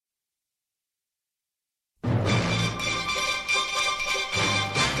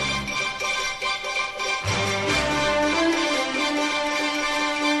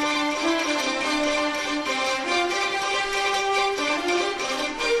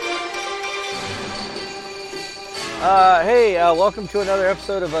Welcome to another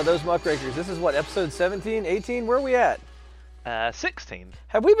episode of Those Muckrakers. This is what, episode 17, 18? Where are we at? 16.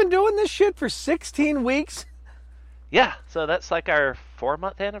 Have we been doing this shit for 16 weeks? Yeah, so that's like our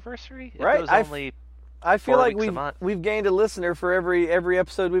 4-month anniversary. Right. It was only I feel 4 like weeks a month. we've gained a listener for every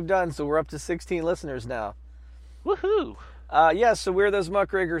episode we've done, so we're up to 16 listeners now. Woohoo! So we're Those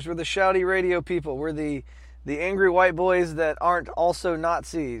Muckrakers. We're the shouty radio people. We're the angry white boys that aren't also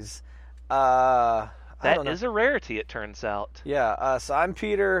Nazis. That is a rarity, it turns out. Yeah, so I'm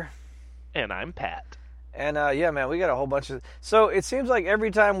Peter. And I'm Pat. And man, we got a whole bunch of... So it seems like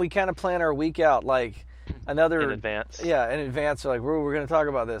every time we kind of plan our week out, like another... In advance. Yeah, in advance. Like, we're going to talk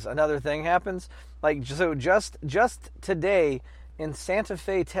about this. Another thing happens. Like, so just today in Santa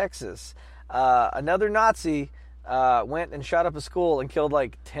Fe, Texas, another Nazi went and shot up a school and killed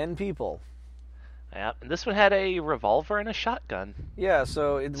like 10 people. Yeah, and this one had a revolver and a shotgun. Yeah,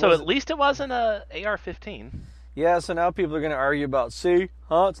 so at least it wasn't a AR-15. Yeah, so now people are going to argue about, it's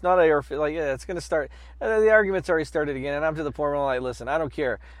not AR-15. Like, yeah, it's going to start. The argument's already started again, and I'm to the point where I'm like, listen, I don't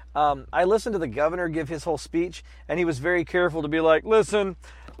care. I listened to the governor give his whole speech, and he was very careful to be like, listen,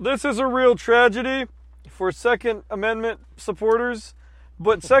 this is a real tragedy for Second Amendment supporters,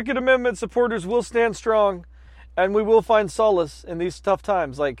 but Second Amendment supporters will stand strong, and we will find solace in these tough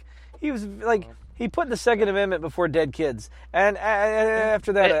times. Like, he was like... He put the Second Amendment before dead kids, and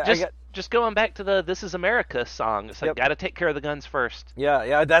after that, just going back to the "This Is America" song. It's like, got to take care of the guns first.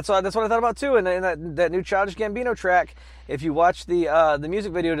 Yeah, that's what I thought about too. And that new Childish Gambino track, if you watch the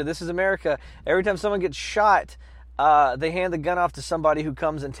music video to "This Is America," every time someone gets shot, they hand the gun off to somebody who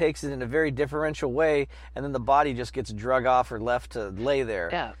comes and takes it in a very differential way, and then the body just gets drug off or left to lay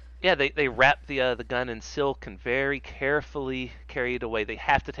there. Yeah, they wrap the gun in silk and very carefully carry it away. They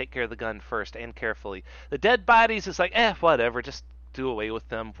have to take care of the gun first and carefully. The dead bodies is like, whatever, just do away with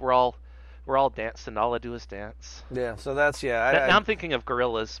them. We're all dancing. All I do is dance. Yeah, so that's now I'm thinking of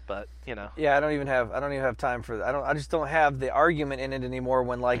gorillas, but you know. Yeah, I don't even have time for that. I just don't have the argument in it anymore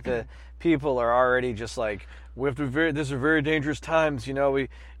when like the people are already just like, these are very dangerous times,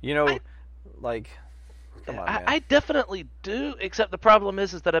 Come on, man. I definitely do, except the problem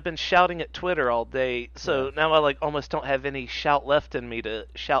is that I've been shouting at Twitter all day, so now I like almost don't have any shout left in me to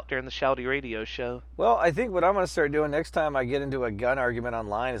shout during the shouty radio show. Well, I think what I'm going to start doing next time I get into a gun argument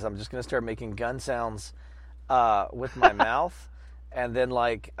online is I'm just going to start making gun sounds with my mouth, and then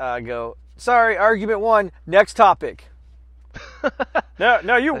go, sorry, argument one, next topic.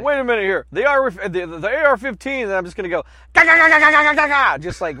 Now you wait a minute here. The AR-15, and I'm just going to go, ga, ga, ga, ga, ga, ga, ga, ga,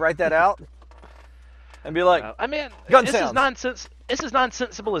 just like write that out. And be like, gun this sounds. Is nonsense. This is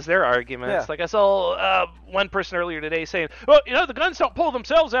nonsensical as their arguments. Yeah. Like I saw one person earlier today saying, well, the guns don't pull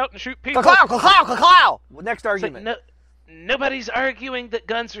themselves out and shoot people. Next argument. Like, nobody's arguing that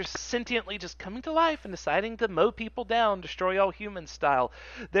guns are sentiently just coming to life and deciding to mow people down, destroy all humans style.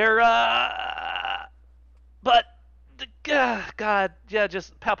 They're, God, yeah,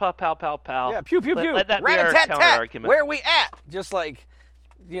 just pow, pow, pow, pow, pow. Yeah, pew, pew, pew. Let that be our counter-argument. Where are we at? Just like,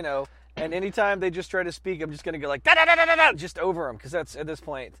 and anytime they just try to speak, I'm just going to go like, da-da-da-da-da-da, just over them, because that's, at this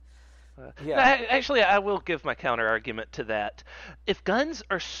point, Actually, I will give my counter-argument to that. If guns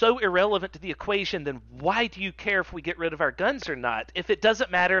are so irrelevant to the equation, then why do you care if we get rid of our guns or not? If it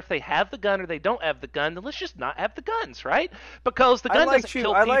doesn't matter if they have the gun or they don't have the gun, then let's just not have the guns, right? Because the gun doesn't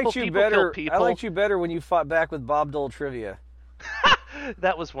kill people, people kill people. I liked you better when you fought back with Bob Dole trivia.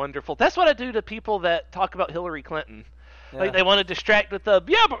 That was wonderful. That's what I do to people that talk about Hillary Clinton. Like they want to distract with but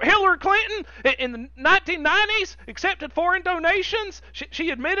Hillary Clinton in the 1990s accepted foreign donations. She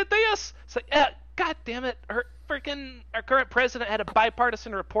admitted this. It's like, God damn it, our current president had a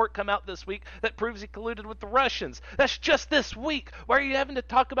bipartisan report come out this week that proves he colluded with the Russians. That's just this week. Why are you having to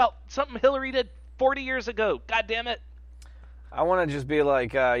talk about something Hillary did 40 years ago? God damn it. I want to just be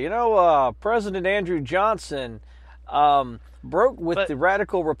like, President Andrew Johnson broke with the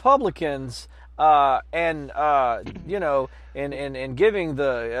radical Republicans. In giving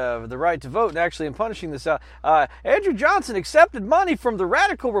the right to vote and actually in punishing this, Andrew Johnson accepted money from the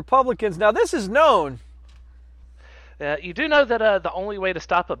radical Republicans. Now, this is known. You do know that the only way to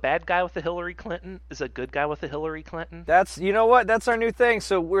stop a bad guy with a Hillary Clinton is a good guy with a Hillary Clinton? That's our new thing.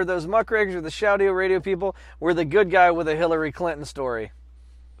 So we're those muckrakers, or the shouty radio people. We're the good guy with a Hillary Clinton story.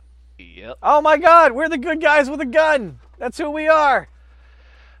 Yep. Oh, my God. We're the good guys with a gun. That's who we are.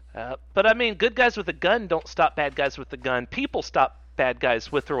 But I mean, good guys with a gun don't stop bad guys with a gun. People stop bad guys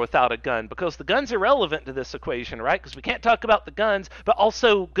with or without a gun, because the gun's irrelevant to this equation, right? Because we can't talk about the guns, but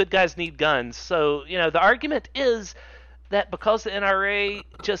also good guys need guns. So, the argument is that because the NRA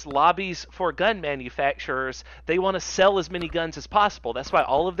just lobbies for gun manufacturers, they want to sell as many guns as possible. That's why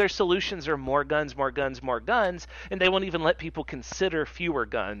all of their solutions are more guns, more guns, more guns, and they won't even let people consider fewer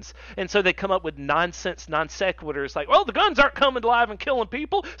guns. And so they come up with nonsense, non sequiturs like, well, the guns aren't coming alive and killing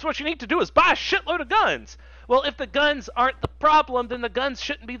people, so what you need to do is buy a shitload of guns. Well, if the guns aren't the problem, then the guns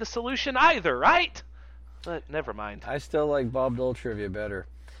shouldn't be the solution either, right? But never mind. I still like Bob Dole trivia better.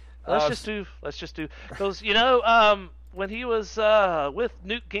 Let's just do because when he was with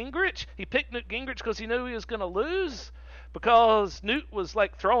Newt Gingrich, he picked Newt Gingrich because he knew he was going to lose, because Newt was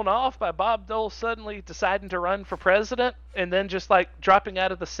like thrown off by Bob Dole suddenly deciding to run for president and then just like dropping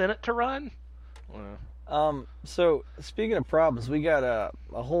out of the Senate to run. So speaking of problems, we got a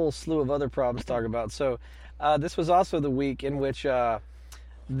whole slew of other problems to talk about. So this was also the week in which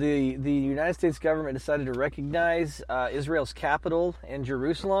the United States government decided to recognize Israel's capital in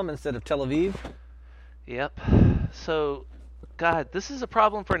Jerusalem instead of Tel Aviv. Yep. So, God, this is a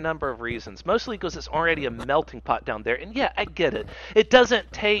problem for a number of reasons. Mostly because it's already a melting pot down there. And yeah, I get it. It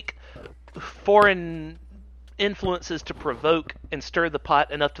doesn't take foreign influences to provoke and stir the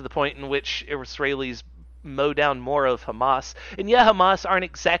pot enough to the point in which Israelis mow down more of Hamas. And yeah, Hamas aren't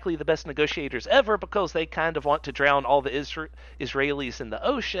exactly the best negotiators ever because they kind of want to drown all the Israelis in the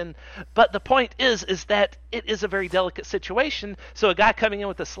ocean. But the point is that it is a very delicate situation. So a guy coming in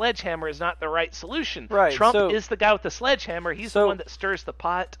with a sledgehammer is not the right solution. Right. Trump is the guy with the sledgehammer. He's the one that stirs the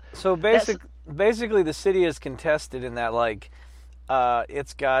pot. So basically the city is contested in that, like,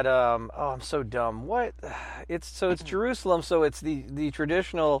 it's got I'm so dumb. What? It's Jerusalem, so it's the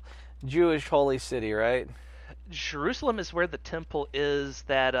traditional Jewish holy city, right? Jerusalem is where the temple is.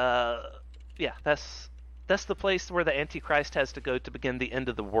 That's the place where the Antichrist has to go to begin the end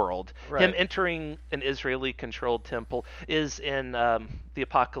of the world. Right. Him entering an Israeli-controlled temple is in the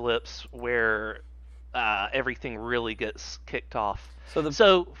apocalypse, where everything really gets kicked off.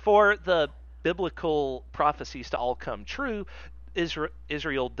 So for the biblical prophecies to all come true,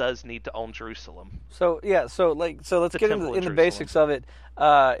 Israel does need to own Jerusalem. So let's get into the basics of it.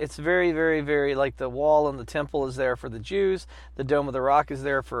 It's very, very, very, like, the wall and the temple is there for the Jews. The Dome of the Rock is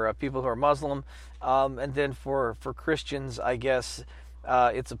there for people who are Muslim. And then for Christians, I guess,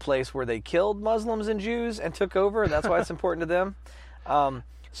 it's a place where they killed Muslims and Jews and took over, and that's why it's important to them.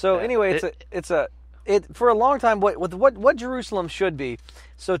 For a long time, what Jerusalem should be.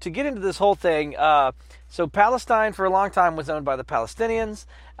 So to get into this whole thing, so Palestine for a long time was owned by the Palestinians.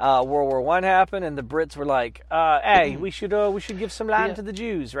 World War I happened, and the Brits were like, "Hey, we should give some land to the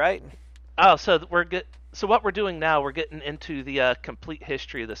Jews, right?" Oh, so what we're doing now, we're getting into the complete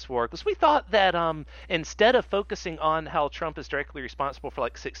history of this war, because we thought that instead of focusing on how Trump is directly responsible for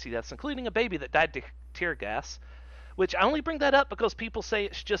like 60 deaths, including a baby that died to tear gas. Which I only bring that up because people say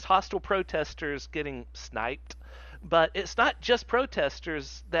it's just hostile protesters getting sniped. But it's not just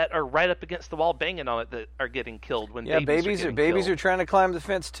protesters that are right up against the wall banging on it that are getting killed when babies are trying to climb the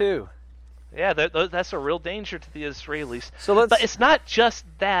fence too. Yeah, that's a real danger to the Israelis. But it's not just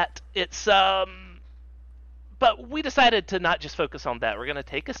that. It's But we decided to not just focus on that. We're going to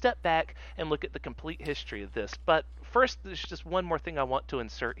take a step back and look at the complete history of this. But first, there's just one more thing I want to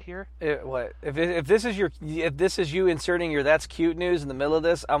insert here. What? If this is you inserting your "that's cute" news in the middle of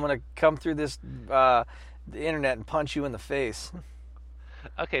this, I'm going to come through the internet and punch you in the face.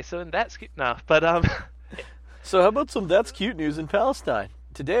 Okay, so that's cute. No, but So how about some "that's cute" news in Palestine?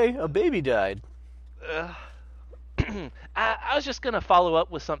 Today, a baby died. I was just going to follow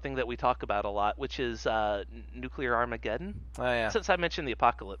up with something that we talk about a lot, which is nuclear Armageddon. Oh, yeah. Since I mentioned the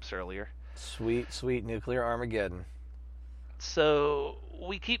apocalypse earlier. Sweet, sweet nuclear Armageddon. So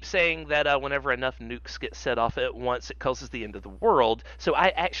we keep saying that whenever enough nukes get set off at once, it causes the end of the world. So I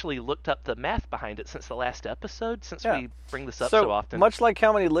actually looked up the math behind it since the last episode, since we bring this up so often. Much like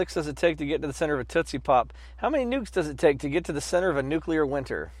how many licks does it take to get to the center of a Tootsie Pop, how many nukes does it take to get to the center of a nuclear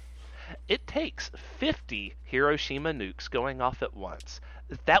winter? It takes 50 Hiroshima nukes going off at once.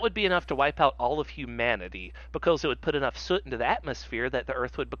 That would be enough to wipe out all of humanity, because it would put enough soot into the atmosphere that the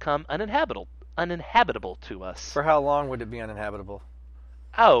Earth would become uninhabitable to us. For how long would it be uninhabitable?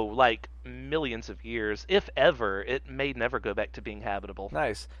 Oh, like millions of years. If ever, it may never go back to being habitable.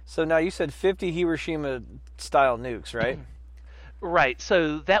 Nice. So now you said 50 Hiroshima-style nukes, right? Right.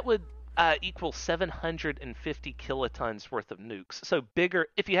 So that would equal 750 kilotons worth of nukes. So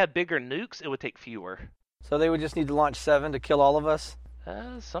if you had bigger nukes, it would take fewer. So they would just need to launch 7 to kill all of us?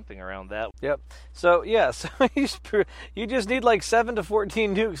 Something around that. Yep. So you just need like 7 to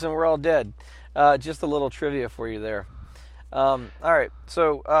 14 nukes and we're all dead. Just a little trivia for you there. All right.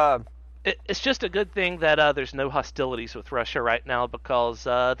 So It's just a good thing that there's no hostilities with Russia right now because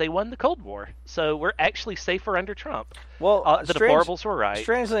they won the Cold War. So we're actually safer under Trump. Well, The deplorables were right.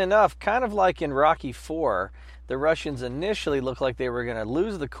 Strangely enough, kind of like in Rocky IV, the Russians initially looked like they were going to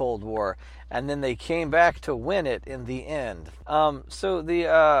lose the Cold War, and then they came back to win it in the end. So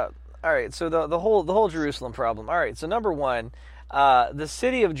all right, so the whole Jerusalem problem. All right, so number one, the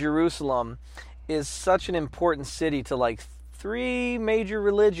city of Jerusalem is such an important city to like three major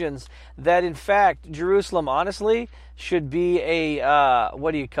religions that in fact Jerusalem honestly should be a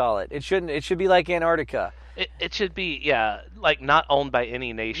what do you call it? It should be like Antarctica. It should be like not owned by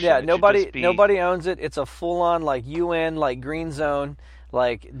any nation. Yeah, It should nobody just be- nobody owns it. It's a full on like UN like green zone.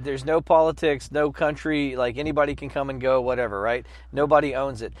 Like there's no politics, no country, like anybody can come and go, whatever, right? Nobody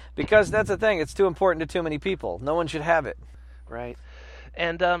owns it. Because that's the thing, it's too important to too many people. No one should have it. Right.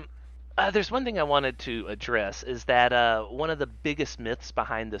 And there's one thing I wanted to address is that one of the biggest myths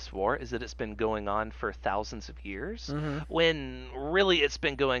behind this war is that it's been going on for thousands of years, when really it's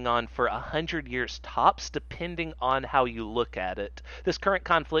been going on for 100 years tops, depending on how you look at it. This current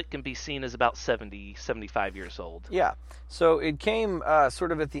conflict can be seen as about 70, 75 years old. Yeah. So it came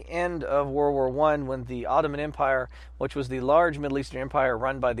sort of at the end of World War I when the Ottoman Empire, which was the large Middle Eastern empire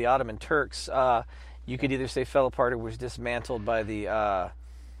run by the Ottoman Turks, you could either say fell apart or was dismantled by the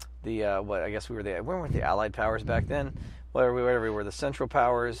what I guess we weren't the Allied powers back then, whatever we were, the Central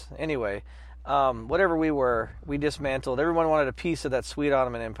Powers. Anyway, whatever we were, we dismantled. Everyone wanted a piece of that sweet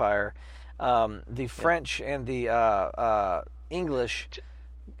Ottoman Empire. The French and the English,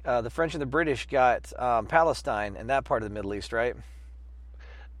 the French and the British got Palestine and that part of the Middle East, right?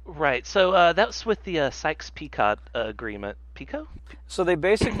 Right. So that's with the Sykes-Picot Agreement. Picot? So they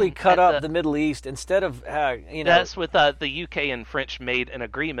basically cut up the Middle East instead of, That's with the UK and French made an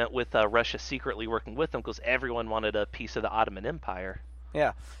agreement with Russia secretly working with them because everyone wanted a piece of the Ottoman Empire.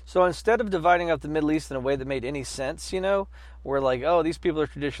 Yeah. So instead of dividing up the Middle East in a way that made any sense, we're like, oh, these people are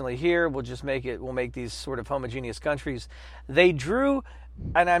traditionally here, we'll make these sort of homogeneous countries. They drew,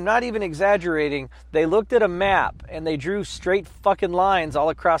 and I'm not even exaggerating, they looked at a map and they drew straight fucking lines all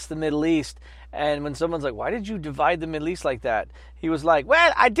across the Middle East. And when someone's like, why did you divide the Middle East like that? He was like,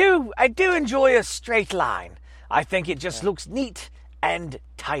 well, I do enjoy a straight line. I think it just looks neat and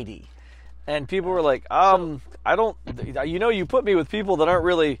tidy. And people were like, I don't, you put me with people that aren't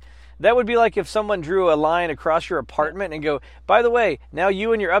really, that would be like if someone drew a line across your apartment and go, by the way, now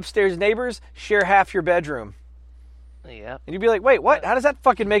you and your upstairs neighbors share half your bedroom. Yeah. And you'd be like, wait, what? How does that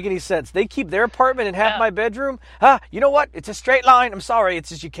fucking make any sense? They keep their apartment in half my bedroom? You know what? It's a straight line. I'm sorry. It's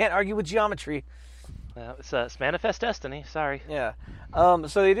just you can't argue with geometry. It's manifest destiny. Sorry. Yeah.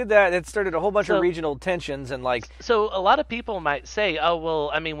 So they did that. It started a whole bunch of regional tensions and like... So a lot of people might say, oh,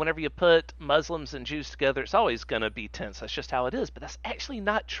 well, I mean, whenever you put Muslims and Jews together, it's always going to be tense. That's just how it is. But that's actually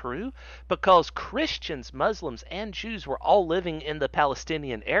not true because Christians, Muslims, and Jews were all living in the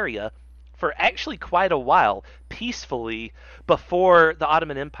Palestinian area for actually quite a while, peacefully, before the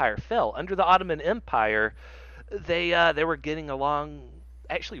Ottoman Empire fell. Under the Ottoman Empire, they were getting along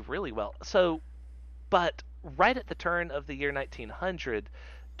actually really well. But right at the turn of the year 1900,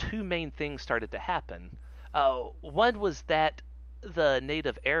 two main things started to happen. One was that the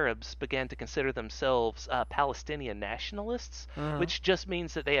native Arabs began to consider themselves Palestinian nationalists, which just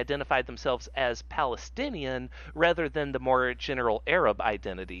means that they identified themselves as Palestinian rather than the more general Arab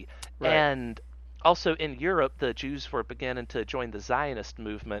identity. Right. And also in Europe, the Jews were beginning to join the Zionist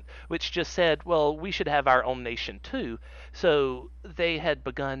movement, which just said, well, we should have our own nation too. So they had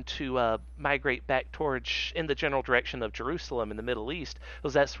begun to migrate back towards, in the general direction of Jerusalem in the Middle East,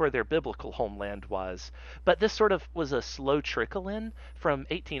 because that's where their biblical homeland was. But this sort of was a slow trickle in from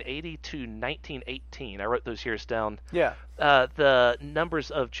 1880 to 1918. I wrote those years down. Yeah. The numbers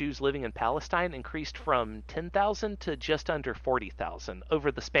of Jews living in Palestine increased from 10,000 to just under 40,000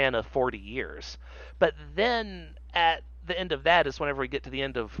 over the span of 40 years. But then at the end of that is whenever we get to the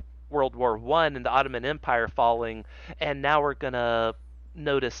end of World War I and the Ottoman Empire falling, and now we're going to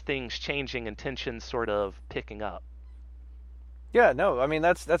notice things changing and tensions sort of picking up. Yeah, no, I mean,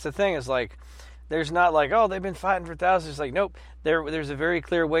 that's the thing is like, there's not like, oh, they've been fighting for thousands. It's like, nope, there's a very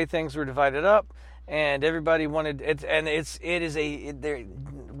clear way things were divided up, and everybody wanted it, and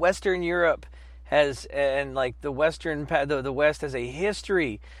Western Europe has, and like the West has a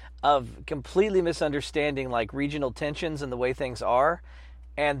history of completely misunderstanding like regional tensions and the way things are,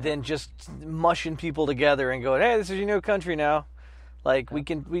 and then just mushing people together and going, hey, this is your new country now. Like we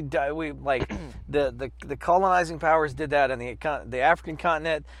like the colonizing powers did that on the African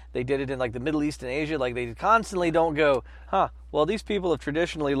continent. They did it in like the Middle East and Asia. Like they constantly don't go, well, these people have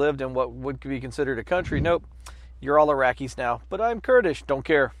traditionally lived in what would be considered a country. Nope, you're all Iraqis now. But I'm Kurdish. Don't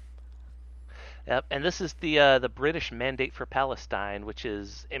care. Yep, and this is the British Mandate for Palestine, which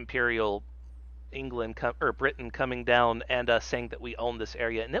is Imperial England or Britain coming down and saying that we own this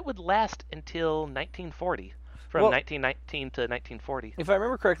area, and it would last until 1940, from Well, 1919 to 1940. if I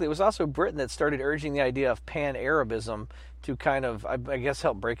remember correctly, it was also Britain that started urging the idea of pan-Arabism to kind of, I guess,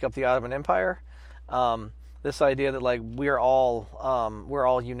 help break up the Ottoman Empire. This idea that like we're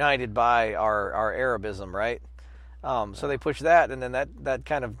all united by our Arabism, right? So they pushed that, and then that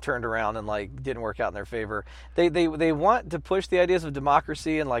kind of turned around and like didn't work out in their favor. They want to push the ideas of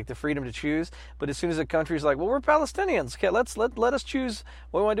democracy and like the freedom to choose, but as soon as a country's like, well, we're Palestinians, okay, let us choose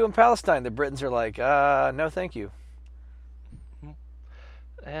what we want to do in Palestine, the Britons are like, no, thank you.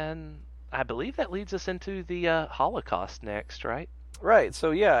 And I believe that leads us into the Holocaust next, right? Right.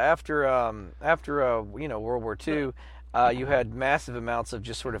 So yeah, after World War II. You had massive amounts of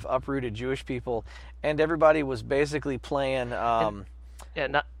just sort of uprooted Jewish people, and everybody was basically playing.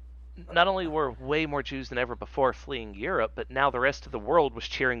 Not only were way more Jews than ever before fleeing Europe, but now the rest of the world was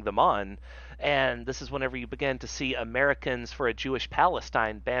cheering them on. And this is whenever you began to see Americans for a Jewish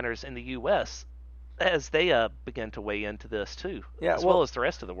Palestine banners in the U.S. as they began to weigh into this too, as well as the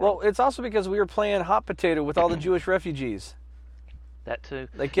rest of the world. Well, it's also because we were playing hot potato with all the Jewish refugees. That too.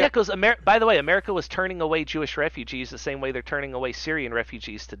 Because by the way, America was turning away Jewish refugees the same way they're turning away Syrian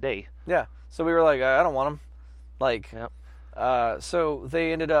refugees today. Yeah. So we were like, I don't want them. Like, yep. So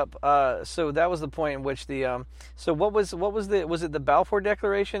they ended up. So that was the point in which the. So was it the Balfour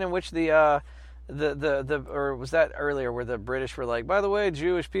Declaration in which the or was that earlier where the British were like, by the way,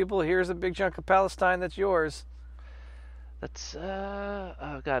 Jewish people, here's a big chunk of Palestine that's yours. That's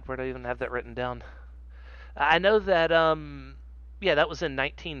oh God, where do I even have that written down? I know that yeah, that was in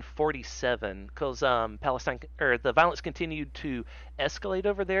 1947 because Palestine or the violence continued to escalate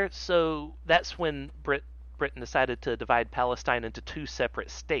over there. So that's when Britain decided to divide Palestine into two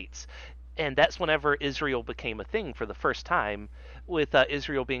separate states, and that's whenever Israel became a thing for the first time, with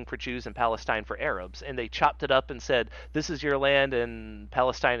Israel being for Jews and Palestine for Arabs. And they chopped it up and said, "This is your land, and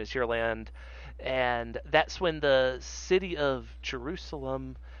Palestine is your land." And that's when the city of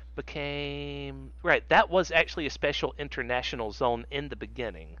Jerusalem became that was actually a special international zone in the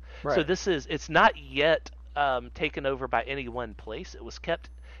beginning. So it's not yet taken over by any one place. It was kept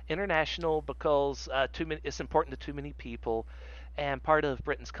international because it's important to too many people, and part of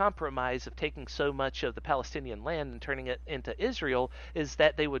Britain's compromise of taking so much of the Palestinian land and turning it into Israel is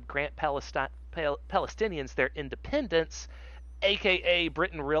that they would grant Palestinians their independence, aka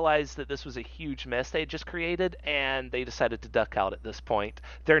Britain realized that this was a huge mess they had just created, and they decided to duck out at this point.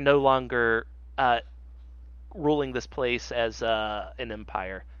 They're no longer ruling this place as an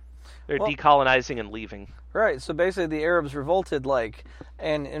empire. They're decolonizing and leaving. Right. So basically the Arabs revolted,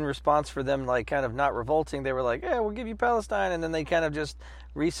 and in response for them, kind of not revolting, they were like, yeah, we'll give you Palestine. And then they kind of just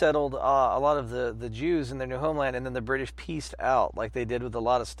resettled a lot of the Jews in their new homeland, and then the British pieced out like they did with a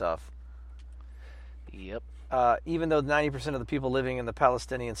lot of stuff. Yep. Even though 90% of the people living in the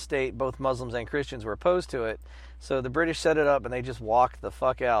Palestinian state, both Muslims and Christians, were opposed to it. So the British set it up and they just walked the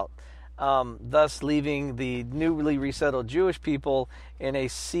fuck out, thus leaving the newly resettled Jewish people in a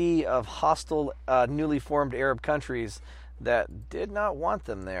sea of hostile, newly formed Arab countries that did not want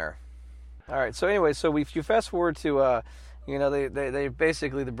them there. All right, so anyway, if you fast forward to, they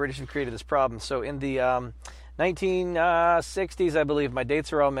basically, the British have created this problem. So in the 1960s, I believe. My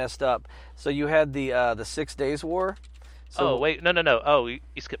dates are all messed up. So you had the 6 Days War. So, wait, no. Oh, you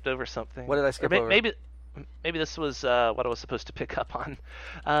skipped over something. What did I skip over? Maybe this was what I was supposed to pick up on.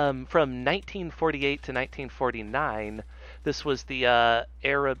 From 1948 to 1949, this was the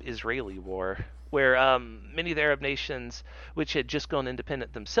Arab-Israeli War, where many of the Arab nations, which had just gone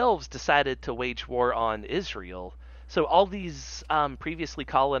independent themselves, decided to wage war on Israel. So all these previously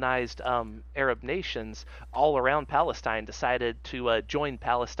colonized Arab nations all around Palestine decided to join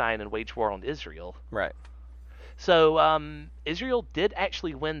Palestine and wage war on Israel. Right. So Israel did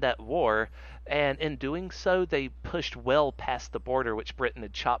actually win that war, and in doing so, they pushed well past the border which Britain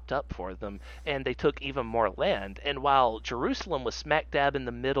had chopped up for them, and they took even more land. And while Jerusalem was smack dab in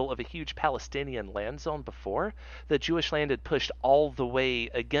the middle of a huge Palestinian land zone before, the Jewish land had pushed all the way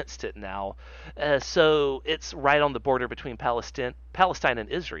against it now. So it's right on the border between Palestine and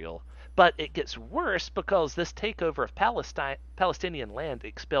Israel. But it gets worse because this takeover of Palestinian land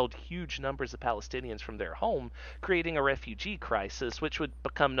expelled huge numbers of Palestinians from their home, creating a refugee crisis, which would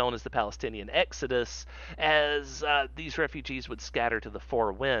become known as the Palestinian Exodus, as these refugees would scatter to the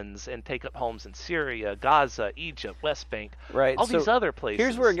four winds and take up homes in Syria, Gaza, Egypt, West Bank, all these other places.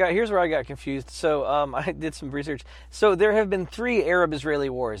 Here's where I got confused. So I did some research. So there have been 3 Arab-Israeli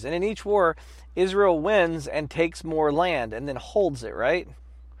wars, and in each war, Israel wins and takes more land and then holds it, right?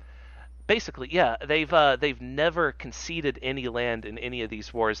 Basically, yeah, they've never conceded any land in any of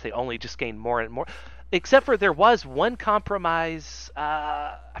these wars. They only just gained more and more. Except for there was one compromise.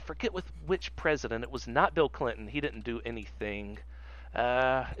 I forget with which president. It was not Bill Clinton. He didn't do anything.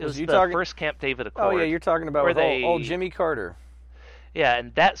 It was the first Camp David Accord. Oh yeah, you're talking about with old Jimmy Carter. Yeah,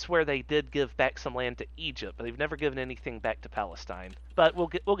 and that's where they did give back some land to Egypt, but they've never given anything back to Palestine. But we'll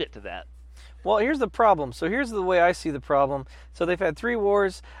get to that. Well, here's the problem. So here's the way I see the problem. So they've had 3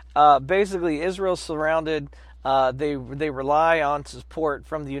 wars. Basically, Israel's surrounded. They rely on support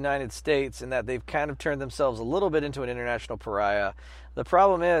from the United States, and that they've kind of turned themselves a little bit into an international pariah. The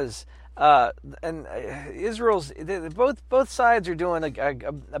problem is, Israel's both sides are doing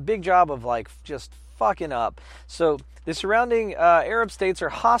a big job of like just fucking up. So the surrounding Arab states are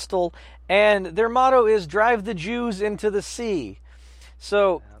hostile, and their motto is "Drive the Jews into the sea."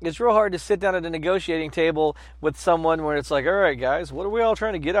 So it's real hard to sit down at a negotiating table with someone where it's like, all right, guys, what are we all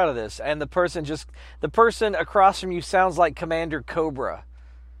trying to get out of this? And the person across from you sounds like Commander Cobra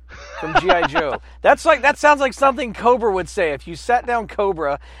from G.I. Joe. That sounds like something Cobra would say if you sat down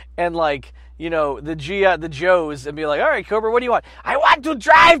Cobra and like, you know, the Joes and be like, all right, Cobra, what do you want? I want to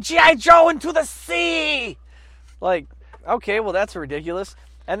drive G.I. Joe into the sea. Like, okay, well, that's ridiculous.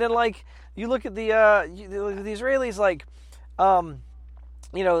 And then like, you look at the Israelis, like,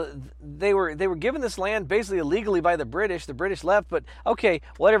 you know, they were given this land basically illegally by the British. The British left, but okay,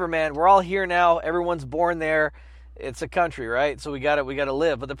 whatever, man. We're all here now. Everyone's born there. It's a country, right? So we got to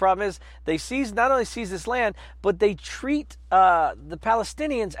live. But the problem is, they not only seize this land, but they treat the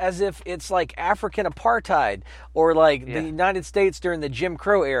Palestinians as if it's like African apartheid or like the United States during the Jim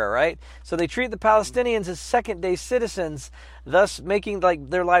Crow era, right? So they treat the Palestinians as second-day citizens, thus making like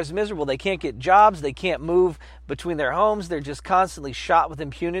their lives miserable. They can't get jobs. They can't move between their homes. They're just constantly shot with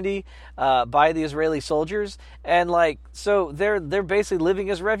impunity by the Israeli soldiers, and like so they're basically living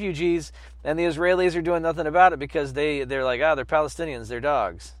as refugees. And the Israelis are doing nothing about it because they're like, they're Palestinians, they're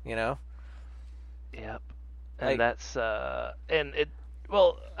dogs, you know? Yep. And that's, I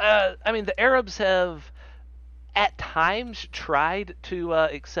mean, the Arabs have at times tried to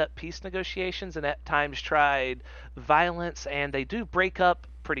accept peace negotiations and at times tried violence, and they do break up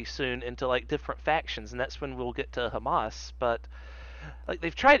pretty soon into like different factions, and that's when we'll get to Hamas. But like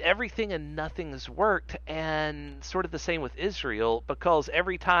they've tried everything and nothing's worked, and sort of the same with Israel, because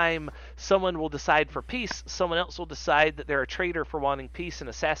every time someone will decide for peace, someone else will decide that they're a traitor for wanting peace and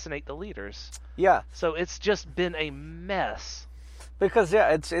assassinate the leaders. Yeah. So it's just been a mess. Because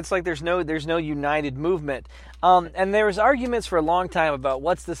it's like there's no united movement, and there was arguments for a long time about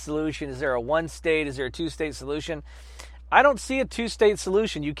what's the solution. Is there a one state? Is there a 2-state solution? I don't see a 2-state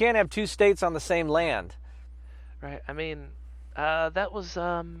solution. You can't have 2 states on the same land. Right. I mean, that was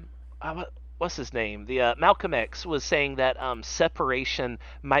what's his name? The Malcolm X was saying that separation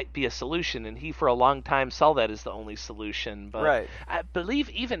might be a solution, and he for a long time saw that as the only solution. But right. I believe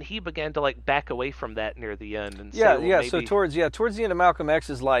even he began to like back away from that near the end. And yeah, say, well, maybe... So towards the end of Malcolm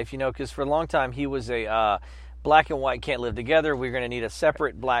X's life, you know, because for a long time he was a black and white can't live together. We're going to need a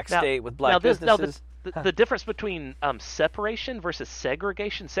separate black state with black businesses. The difference between separation versus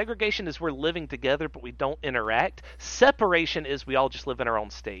segregation. Segregation is we're living together, but we don't interact. Separation is we all just live in our own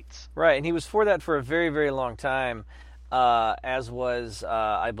states. Right, and he was for that for a very, very long time, as was,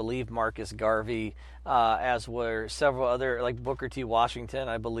 I believe, Marcus Garvey, as were several other, like Booker T. Washington,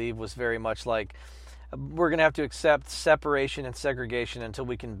 I believe, was very much like, we're going to have to accept separation and segregation until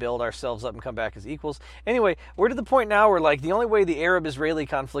we can build ourselves up and come back as equals. Anyway, we're to the point now where like the only way the Arab-Israeli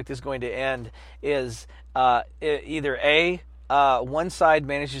conflict is going to end is either one side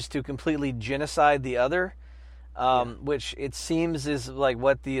manages to completely genocide the other, which it seems is like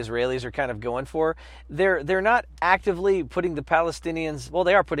what the Israelis are kind of going for. They're not actively putting the Palestinians. Well,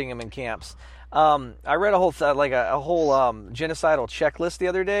 they are putting them in camps. I read a whole genocidal checklist the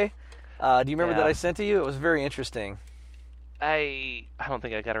other day. Do you remember that I sent to you? It was very interesting. I don't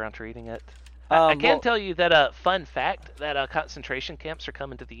think I got around to reading it. I can tell you that fun fact that concentration camps are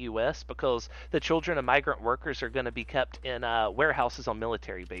coming to the U.S. because the children of migrant workers are going to be kept in warehouses on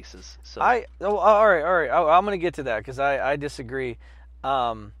military bases. So all right. I'm going to get to that because I disagree.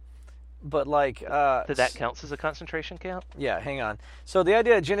 But like, that counts as a concentration camp? Yeah, hang on. So the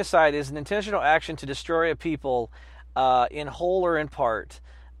idea of genocide is an intentional action to destroy a people in whole or in part.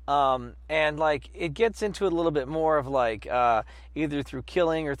 And like it gets into it a little bit more of like either through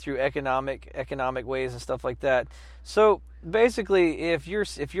killing or through economic ways and stuff like that. So basically, if you're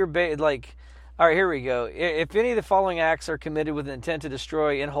like All right, here we go. If any of the following acts are committed with an intent to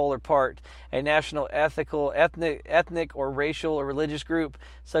destroy in whole or part a national, ethnic, or racial or religious group,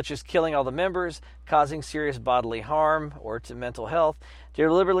 such as killing all the members, causing serious bodily harm or to mental health,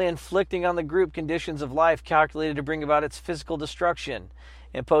 deliberately inflicting on the group conditions of life calculated to bring about its physical destruction,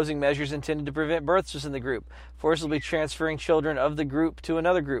 imposing measures intended to prevent births within the group, forcibly transferring children of the group to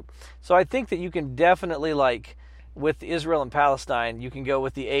another group. So I think that you can definitely, like, with Israel and Palestine, you can go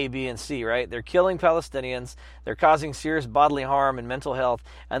with the A, B, and C, right? They're killing Palestinians, they're causing serious bodily harm and mental health,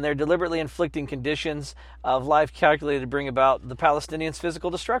 and they're deliberately inflicting conditions of life calculated to bring about the Palestinians' physical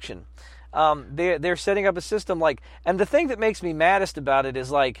destruction. They're setting up a system like, and the thing that makes me maddest about it is,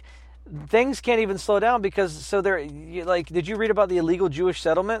 like, things can't even slow down because, so they're, like, did you read about the illegal Jewish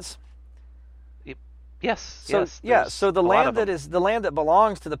settlements? Yes. So, yes. Yeah, so the land that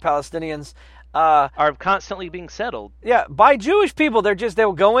belongs to the Palestinians, are constantly being settled. Yeah, by Jewish people.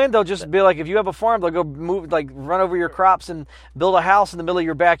 They'll go in, they'll just be like, if you have a farm, they'll go move, like, run over your crops and build a house in the middle of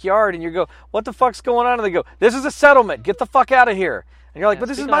your backyard, and you go, what the fuck's going on? And they go, this is a settlement, get the fuck out of here. And you're like, but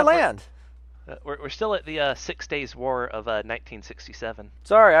this is my land. We're still at the 6 Days War of 1967.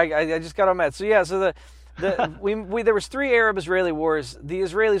 Sorry, I just got on mad. So yeah, so there was 3 Arab-Israeli wars. The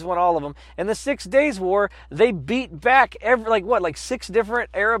Israelis won all of them. In the 6 Days War, they beat back 6 different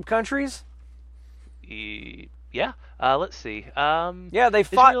Arab countries? Yeah. Let's see. They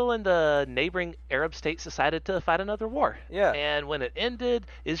fought. Israel and the neighboring Arab states decided to fight another war. Yeah. And when it ended,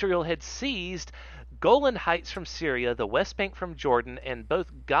 Israel had seized Golan Heights from Syria, the West Bank from Jordan, and both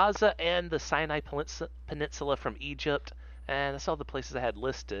Gaza and the Sinai Peninsula from Egypt. And that's all the places I had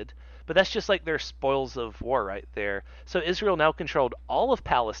listed. But that's just like their spoils of war right there. So Israel now controlled all of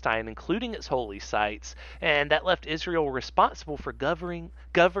Palestine, including its holy sites, and that left Israel responsible for governing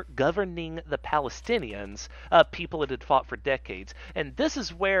the Palestinians, people that had fought for decades. And this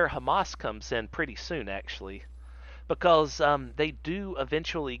is where Hamas comes in pretty soon, actually, because they do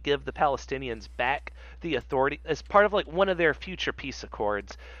eventually give the Palestinians back the authority as part of, like, one of their future peace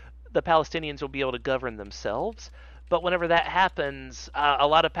accords. The Palestinians will be able to govern themselves. But whenever that happens, a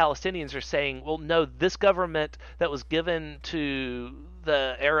lot of Palestinians are saying, well, no, this government that was given to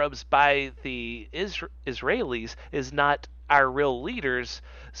the Arabs by the Israelis is not our real leaders,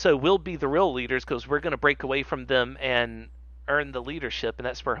 so we'll be the real leaders because we're going to break away from them and earn the leadership, and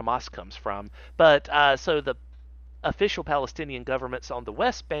that's where Hamas comes from. But so the official Palestinian government's on the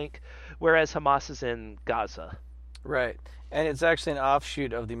West Bank, whereas Hamas is in Gaza. Right, and it's actually an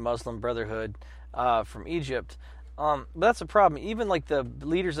offshoot of the Muslim Brotherhood from Egypt. But that's a problem. Even, like, the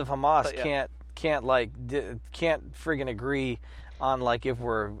leaders of Hamas can't friggin' agree on, like, if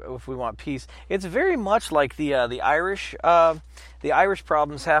we want peace. It's very much like the Irish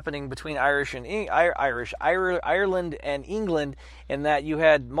problems happening between Ireland and England, in that you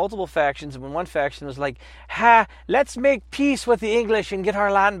had multiple factions, and when one faction was like, let's make peace with the English and get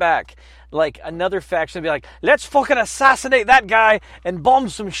our land back, like, another faction would be like, let's fucking assassinate that guy and bomb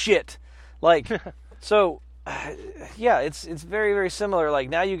some shit, like. So yeah, it's very, very similar. Like,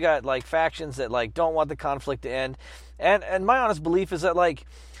 now you got, like, factions that, like, don't want the conflict to end, and my honest belief is that, like,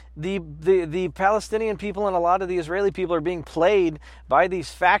 the Palestinian people and a lot of the Israeli people are being played by these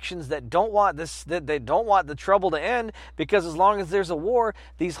factions that don't want that they don't want the trouble to end, because as long as there's a war,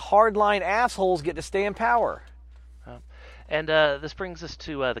 these hardline assholes get to stay in power. And this brings us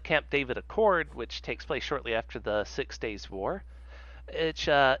to the Camp David Accord, which takes place shortly after the 6 Days War. It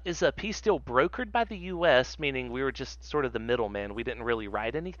is a peace deal brokered by the U.S., meaning we were just sort of the middleman. We didn't really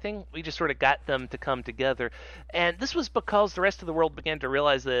write anything. We just sort of got them to come together. And this was because the rest of the world began to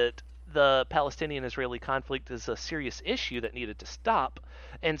realize that the Palestinian-Israeli conflict is a serious issue that needed to stop.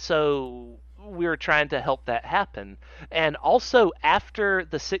 And so we were trying to help that happen. And also, after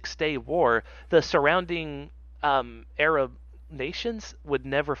the 6-Day War, the surrounding Arab nations would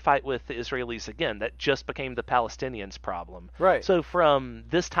never fight with the Israelis again. That just became the Palestinians' problem. Right. So from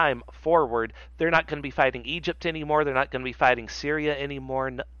this time forward, they're not going to be fighting Egypt anymore. They're not going to be fighting Syria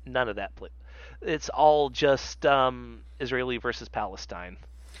anymore. None of that. It's all just Israeli versus Palestine.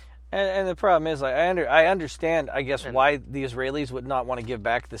 And the problem is, like, I understand, I guess, why the Israelis would not want to give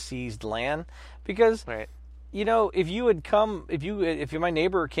back the seized land, because. Right. You know, if my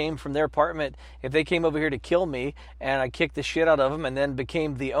neighbor came from their apartment, if they came over here to kill me and I kicked the shit out of them and then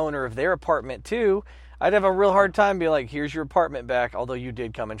became the owner of their apartment too, I'd have a real hard time being like, here's your apartment back, although you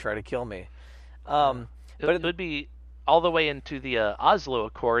did come and try to kill me. But it would be all the way into the Oslo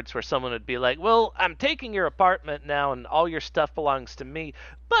Accords, where someone would be like, well, I'm taking your apartment now and all your stuff belongs to me,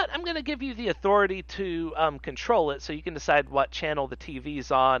 but I'm going to give you the authority to control it, so you can decide what channel the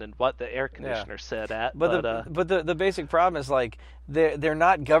TV's on and what the air conditioner's set at. But the basic problem is like they're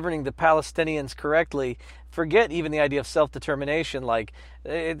not governing the Palestinians correctly. Forget even the idea of self-determination. Like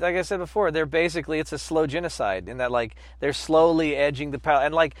I said before, it's a slow genocide in that like they're slowly edging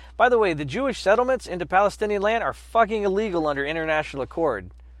and like, by the way, the Jewish settlements into Palestinian land are fucking illegal under international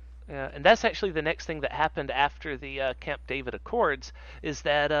accord. Yeah, and that's actually the next thing that happened after the Camp David Accords is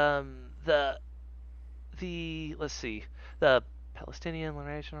that the Palestinian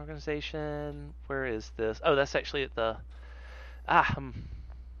Liberation Organization, where is this? Oh, that's actually at the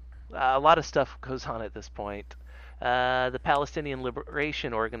a lot of stuff goes on at this point. The Palestinian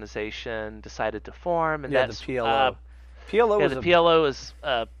Liberation Organization decided to form, and that's the PLO. The PLO is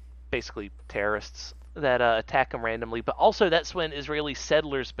basically terrorists that attack them randomly, but also that's when Israeli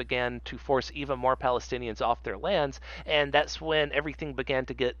settlers began to force even more Palestinians off their lands, and that's when everything began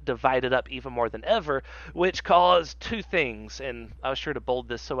to get divided up even more than ever, which caused two things, and I was sure to bold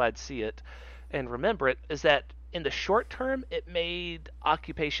this so I'd see it and remember it, is that in the short term, it made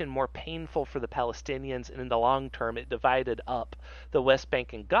occupation more painful for the Palestinians, and in the long term, it divided up the West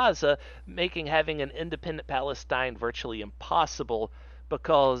Bank and Gaza, making having an independent Palestine virtually impossible,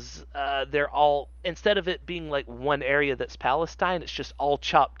 because they're all, instead of it being like one area that's Palestine, it's just all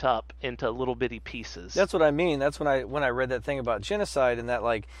chopped up into little bitty pieces. That's what I mean. That's when I read that thing about genocide, and that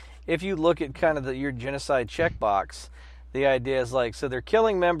like if you look at kind of your genocide checkbox, the idea is like, so they're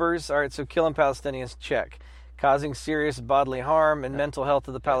killing members. All right, so killing Palestinians, check. Causing serious bodily harm and mental health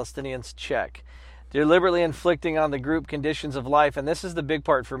of the Palestinians, check. Deliberately inflicting on the group conditions of life, and this is the big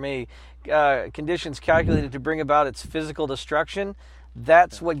part for me, conditions calculated to bring about its physical destruction.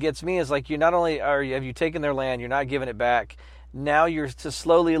 That's what gets me, is like, you not only have you taken their land, you're not giving it back, now you're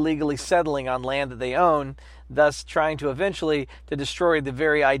slowly illegally settling on land that they own, thus trying to eventually to destroy the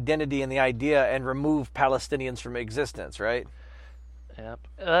very identity and the idea and remove Palestinians from existence, right?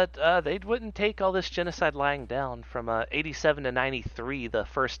 Yep. They wouldn't take all this genocide lying down. From 87 to 93, the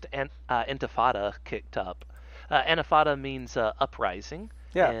first Intifada kicked up. Intifada means uprising.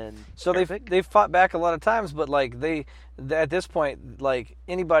 Yeah. So they fought back a lot of times, but like they at this point, like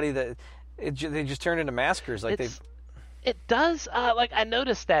anybody that they just turned into massacres. Like it does. Like I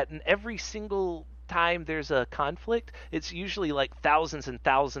noticed that in every single time there's a conflict, it's usually like thousands and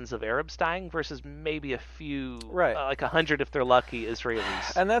thousands of Arabs dying versus maybe a few, right? Like 100 if they're lucky,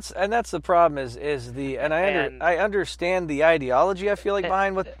 Israelis. And that's the problem I understand the ideology. I feel like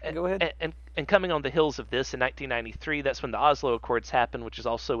behind what. Go ahead. And coming on the heels of this in 1993, that's when the Oslo Accords happened, which is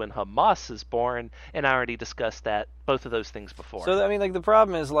also when Hamas is born, and I already discussed both of those things before. So I mean, like the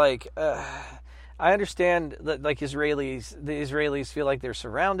problem is like. I understand that like the Israelis feel like they're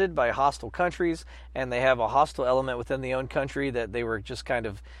surrounded by hostile countries, and they have a hostile element within their own country that they were just kind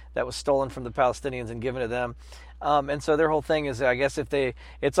of, that was stolen from the Palestinians and given to them. And so their whole thing is, I guess,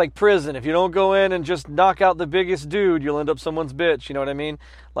 it's like prison. If you don't go in and just knock out the biggest dude, you'll end up someone's bitch. You know what I mean?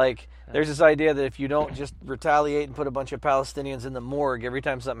 Like, there's this idea that if you don't just retaliate and put a bunch of Palestinians in the morgue every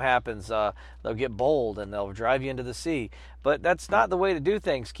time something happens, they'll get bold and they'll drive you into the sea. But that's not the way to do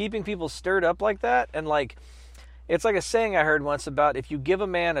things. Keeping people stirred up like that, and like, it's like a saying I heard once about, if you give a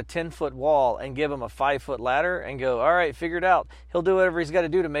man a 10-foot wall and give him a 5-foot ladder and go, all right, figure it out, he'll do whatever he's got to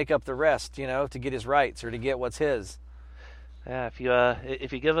do to make up the rest, to get his rights or to get what's his. Yeah,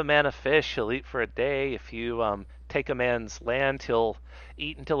 if you give a man a fish, he'll eat for a day. If you take a man's land, he'll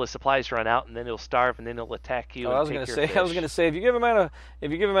eat until his supplies run out, and then he'll starve, and then he'll attack you. I was going to say, if you give a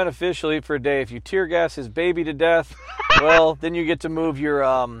man a fish, he'll eat for a day. If you tear gas his baby to death, well, then you get to move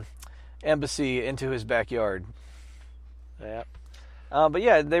your embassy into his backyard. Yeah. But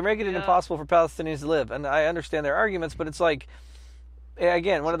yeah, they're making it impossible for Palestinians to live, and I understand their arguments, but it's like,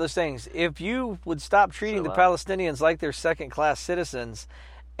 again, one of those things. If you would stop treating the Palestinians like they're second-class citizens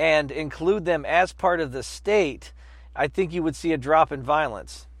and include them as part of the state, I think you would see a drop in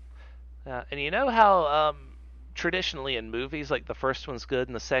violence. And you know how traditionally in movies, like the first one's good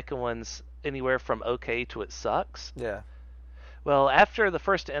and the second one's anywhere from okay to it sucks? Yeah. Well, after the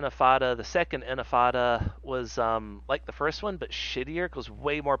first Intifada, the second Intifada was like the first one, but shittier, because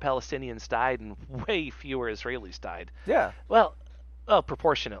way more Palestinians died and way fewer Israelis died. Yeah. Well,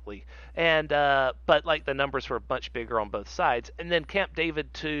 proportionately. And but like the numbers were much bigger on both sides. And then Camp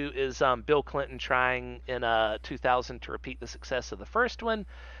David 2 is Bill Clinton trying in 2000 to repeat the success of the first one.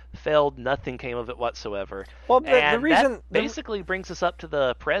 Failed. Nothing came of it whatsoever. Well, the reason that basically brings us up to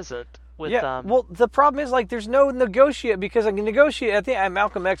the present. With, well, the problem is, like, there's no negotiate, because I think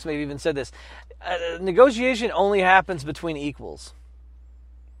Malcolm X maybe even said this. Negotiation only happens between equals.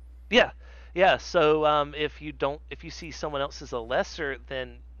 Yeah, Yeah, so if you see someone else as a lesser,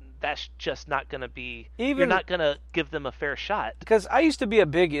 then that's just not going to be. You're not going to give them a fair shot. Because I used to be a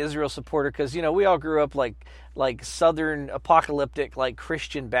big Israel supporter. Because we all grew up like Southern apocalyptic like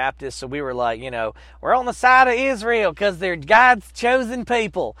Christian Baptists. So we were like, we're on the side of Israel because they're God's chosen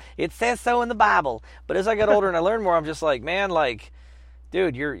people. It says so in the Bible. But as I got older and I learned more, I'm just like, man, like,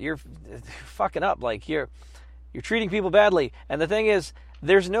 dude, you're fucking up. Like you're treating people badly. And the thing is,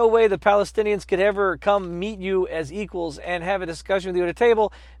 there's no way the Palestinians could ever come meet you as equals and have a discussion with you at a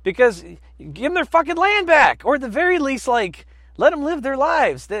table, because give them their fucking land back, or at the very least, like, let them live their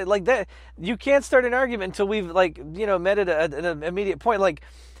lives. Like that, you can't start an argument until we've met at an immediate point. Like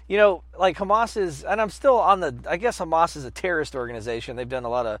Hamas is, and I'm still I guess Hamas is a terrorist organization. They've done a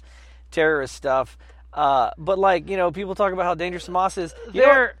lot of terrorist stuff. But people talk about how dangerous Hamas is.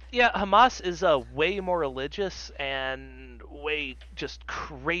 Hamas is way more religious and way just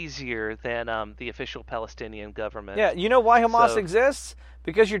crazier than the official Palestinian government. Yeah, you know why Hamas exists?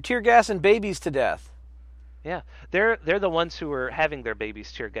 Because you're tear gassing babies to death. Yeah, they're the ones who are having their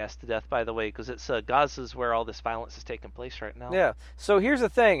babies tear gassed to death, by the way, because it's Gaza's where all this violence is taking place right now. Yeah. So here's the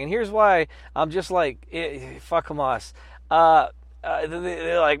thing, and here's why I'm just like, fuck Hamas.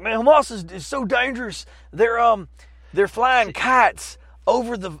 They're like, man, Hamas is so dangerous. They're flying kites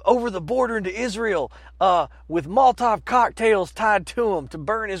over the border into Israel with Molotov cocktails tied to them to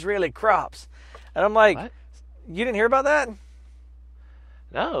burn Israeli crops. And I'm like, what? You didn't hear about that?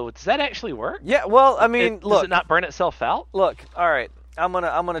 No, does that actually work? Yeah, well, I mean, look, does it not burn itself out? Look, all right, I'm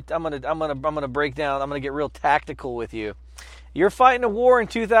gonna break down. I'm gonna get real tactical with you. You're fighting a war in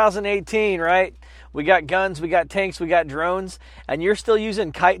 2018, right? We got guns, we got tanks, we got drones, and you're still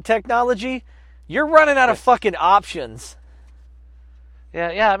using kite technology? You're running out of fucking options.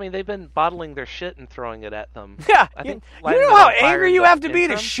 Yeah. I mean, they've been bottling their shit and throwing it at them. Yeah. You know how angry you have to be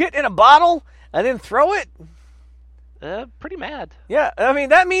to shit in a bottle and then throw it? Pretty mad. Yeah, I mean,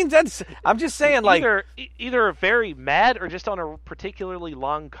 that means I'm just saying, like, either very mad or just on a particularly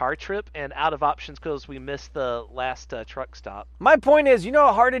long car trip and out of options because we missed the last truck stop. My point is, you know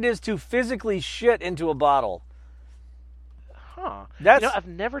how hard it is to physically shit into a bottle? Huh. I've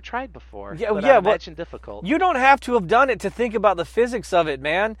never tried before. Yeah, but I imagine difficult. You don't have to have done it to think about the physics of it,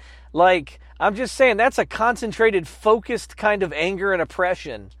 man. Like, I'm just saying, that's a concentrated, focused kind of anger and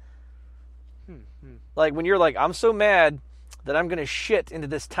oppression. Like, when you're like, I'm so mad that I'm going to shit into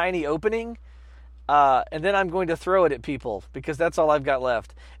this tiny opening, and then I'm going to throw it at people, because that's all I've got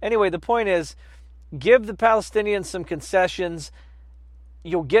left. Anyway, the point is, give the Palestinians some concessions.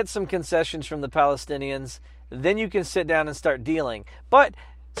 You'll get some concessions from the Palestinians. Then you can sit down and start dealing. But,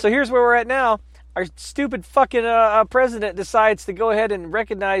 so here's where we're at now. Our stupid fucking president decides to go ahead and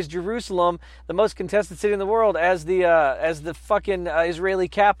recognize Jerusalem, the most contested city in the world, as the fucking Israeli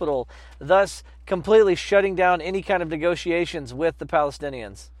capital, thus completely shutting down any kind of negotiations with the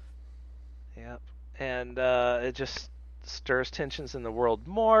Palestinians. Yep. And it just stirs tensions in the world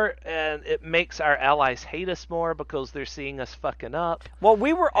more, and it makes our allies hate us more because they're seeing us fucking up. Well,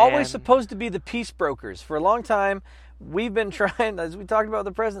 we were always supposed to be the peace brokers. For a long time, we've been trying, as we talked about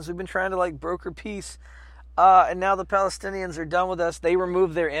with the presidents, we've been trying to like broker peace. And now the Palestinians are done with us. They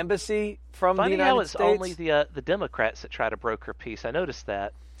removed their embassy from the United States. Funny how it's only the Democrats that try to broker peace. I noticed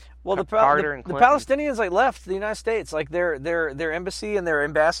that. Well, the Palestinians left the United States, like their embassy and their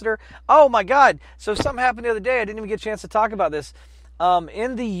ambassador. Oh my God! So something happened the other day. I didn't even get a chance to talk about this.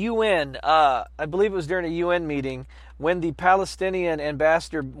 In the UN, I believe it was during a UN meeting, when the Palestinian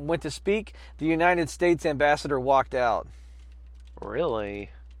ambassador went to speak, the United States ambassador walked out.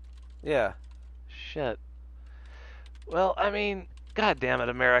 Really? Yeah. Shit. Well, I mean, God damn it,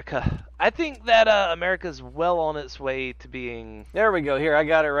 America. I think that America's well on its way to being... There we go. Here, I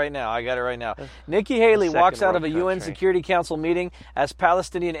got it right now. Nikki Haley walks out of a UN Security Council meeting as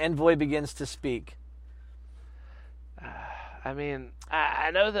Palestinian envoy begins to speak. I mean, I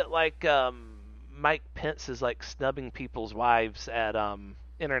know that, like, Mike Pence is, like, snubbing people's wives at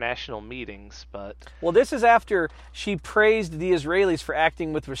international meetings, but... Well, this is after she praised the Israelis for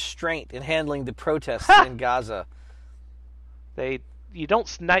acting with restraint in handling the protests in Gaza. You don't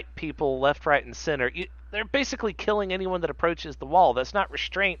snipe people left, right, and center. They're basically killing anyone that approaches the wall. That's not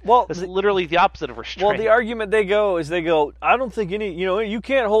restraint. Well, that's literally the opposite of restraint. Well, the argument they go, I don't think you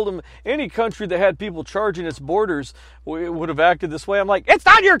can't hold them. Any country that had people charging its borders would have acted this way. I'm like, it's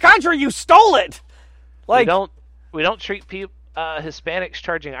not your country. You stole it. Like, we don't treat Hispanics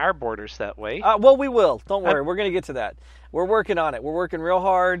charging our borders that way. Well, we will. Don't worry. We're going to get to that. We're working on it. We're working real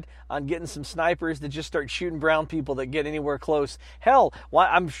hard on getting some snipers that just start shooting brown people that get anywhere close. Hell,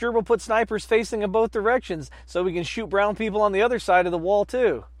 I'm sure we'll put snipers facing in both directions so we can shoot brown people on the other side of the wall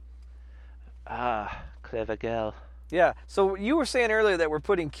too. Ah, clever girl. Yeah. So you were saying earlier that we're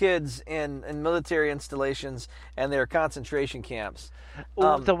putting kids in military installations and their concentration camps.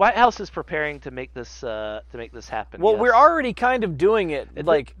 Well, the White House is preparing to make this happen. Well, yes. we're already kind of doing it.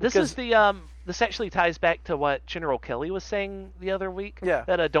 Like this is the this actually ties back to what General Kelly was saying the other week. Yeah.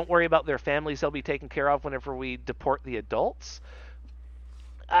 That don't worry about their families; they'll be taken care of whenever we deport the adults.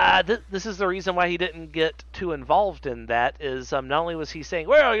 This is the reason why he didn't get too involved in that. Is not only was he saying,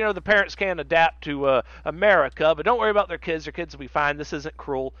 well, the parents can't adapt to America, but don't worry about their kids. Their kids will be fine. This isn't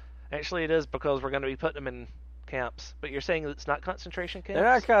cruel. Actually, it is, because we're going to be putting them in camps. But you're saying that it's not concentration camps? They're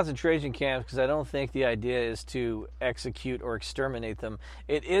not concentration camps because I don't think the idea is to execute or exterminate them.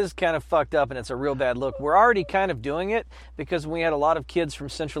 It is kind of fucked up and it's a real bad look. We're already kind of doing it because we had a lot of kids from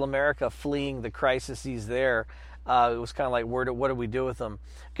Central America fleeing the crises there. It was kind of like, what do we do with them?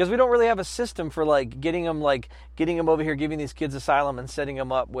 Because we don't really have a system for getting them over here, giving these kids asylum and setting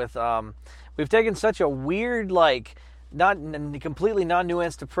them up with. We've taken such a weird not completely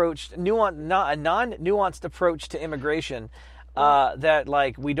non-nuanced approach, not a non-nuanced approach to immigration.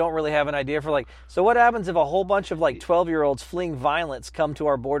 That we don't really have an idea for so what happens if a whole bunch of 12-year-olds fleeing violence come to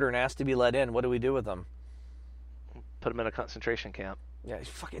our border and ask to be let in? What do we do with them? Put them in a concentration camp. Yeah,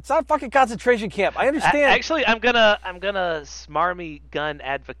 it's not a fucking concentration camp. I understand. Actually, I'm gonna smarmy gun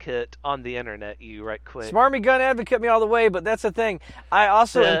advocate on the internet you right quick. Smarmy gun advocate me all the way, but that's the thing. I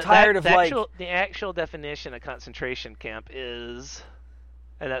also am tired of the actual definition of concentration camp is,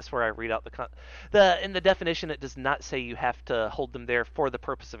 and that's where I read out in the definition, it does not say you have to hold them there for the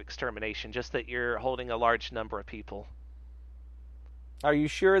purpose of extermination, just that you're holding a large number of people. Are you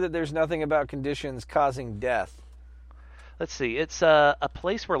sure that there's nothing about conditions causing death? Let's see. It's a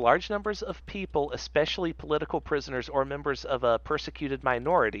place where large numbers of people, especially political prisoners or members of a persecuted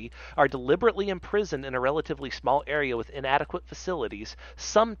minority, are deliberately imprisoned in a relatively small area with inadequate facilities,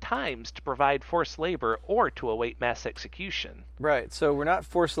 sometimes to provide forced labor or to await mass execution. Right. So we're not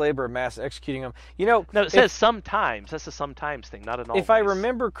forced labor, mass executing them. No, it says sometimes. That's a sometimes thing, not an always. If I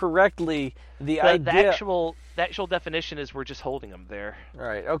remember correctly, the actual definition is we're just holding them there.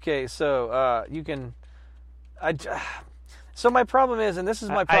 Right. Okay. So you can. So my problem is, and this is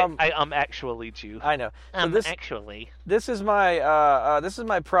my problem. I actually Jew. I know. So actually. This is my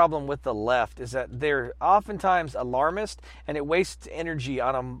problem with the left, is that they're oftentimes alarmist, and it wastes energy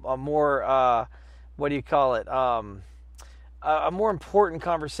on a more what do you call it? A more important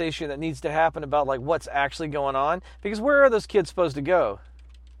conversation that needs to happen about what's actually going on. Because where are those kids supposed to go?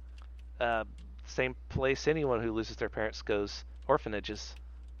 Same place anyone who loses their parents goes: orphanages.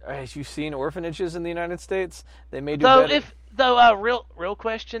 Have you seen orphanages in the United States? They may do better. Real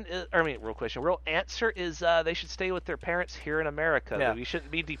answer is they should stay with their parents here in America. Yeah. We shouldn't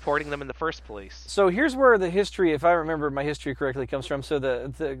be deporting them in the first place. So here's where the history, if I remember my history correctly, comes from. So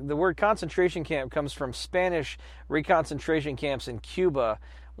the word concentration camp comes from Spanish reconcentration camps in Cuba,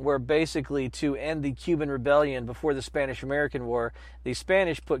 where basically to end the Cuban rebellion before the Spanish-American War, the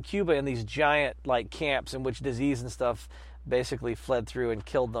Spanish put Cuba in these giant camps in which disease and stuff basically fled through and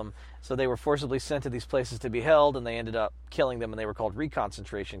killed them. So they were forcibly sent to these places to be held, and they ended up killing them, and they were called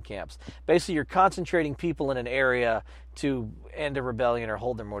reconcentration camps. Basically, you're concentrating people in an area to end a rebellion or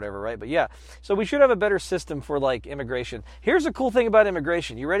hold them or whatever, right? But yeah, so we should have a better system for immigration. Here's a cool thing about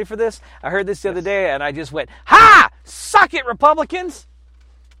immigration. You ready for this? I heard this the other day, and I just went, ha! Suck it, Republicans!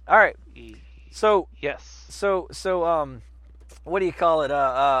 All right. So yes. So what do you call it?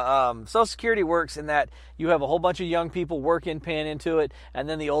 Social Security works in that you have a whole bunch of young people working, paying into it, and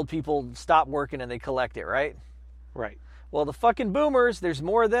then the old people stop working and they collect it, right? Right. Well, the fucking boomers, there's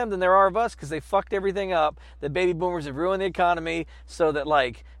more of them than there are of us because they fucked everything up. The baby boomers have ruined the economy so that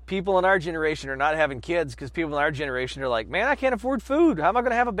people in our generation are not having kids because people in our generation are like, man, I can't afford food. How am I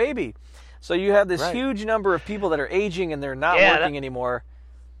going to have a baby? So you have this huge number of people that are aging and they're not working anymore.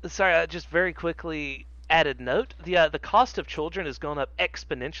 Sorry, just very quickly. Added note: the cost of children has gone up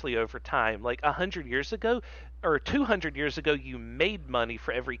exponentially over time. 100 years ago, or 200 years ago, you made money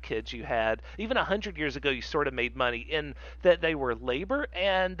for every kid you had. Even 100 years ago, you sort of made money in that they were labor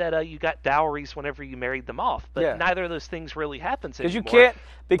and that you got dowries whenever you married them off. But neither of those things really happens anymore. Because you can't,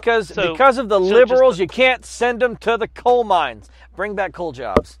 because of the liberals, you can't send them to the coal mines. Bring back coal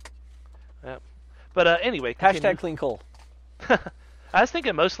jobs. Yeah. But anyway, continue. Hashtag clean coal. I was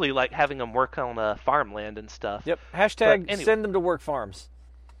thinking mostly having them work on farmland and stuff. Yep. Hashtag send them to work farms.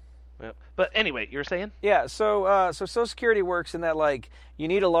 Yep. But anyway, you were saying? Yeah. So Social Security works in that you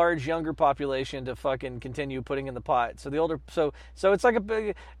need a large younger population to fucking continue putting in the pot. So the older so it's like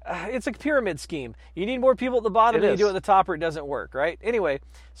it's a pyramid scheme. You need more people at the bottom than you do at the top, or it doesn't work, right? Anyway,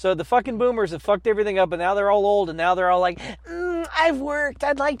 so the fucking boomers have fucked everything up, and now they're all old, and now they're all I've worked.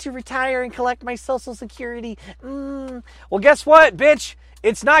 I'd like to retire and collect my Social Security. Well, guess what, bitch?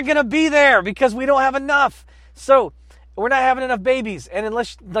 It's not going to be there because we don't have enough. So we're not having enough babies. And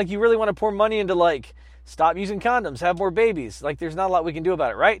unless like you really want to pour money into like stop using condoms, have more babies. Like there's not a lot we can do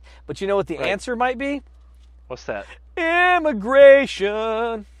about it, right? But you know what the answer might be? What's that?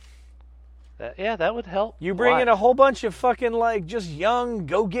 Immigration. That would help. You bring in a whole bunch of fucking like just young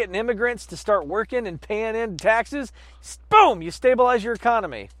go-getting immigrants to start working and paying in taxes. Boom! You stabilize your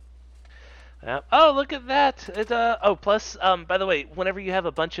economy. Oh, look at that! Plus, by the way, whenever you have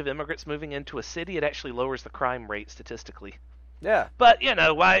a bunch of immigrants moving into a city, it actually lowers the crime rate statistically. Yeah. But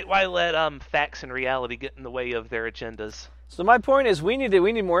why let facts and reality get in the way of their agendas? So my point is, we need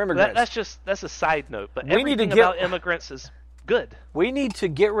more immigrants. That's a side note. But we everything about immigrants is good. We need to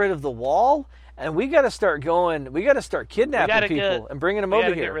get rid of the wall, and we got to start going. We got to start kidnapping people and bringing them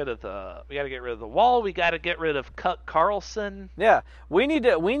over here. We got to get rid of the wall. We got to get rid of Carlson. Yeah, we need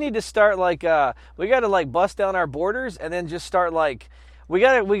to start like we got to like bust down our borders and then just start like we're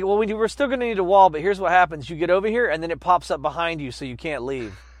still going to need a wall. But here's what happens: you get over here, and then it pops up behind you, so you can't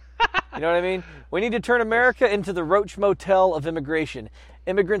leave. You know what I mean? We need to turn America into the Roach Motel of immigration.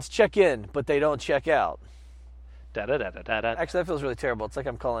 Immigrants check in, but they don't check out. Actually, that feels really terrible. It's like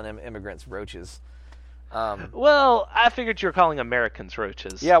I'm calling immigrants roaches. Well, I figured you were calling Americans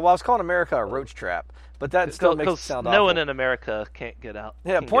roaches. Yeah, well, I was calling America a roach trap, but that still makes it sound awful. No one in America can't get out.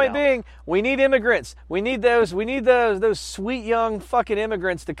 Yeah, point being, we need immigrants. We need those sweet young fucking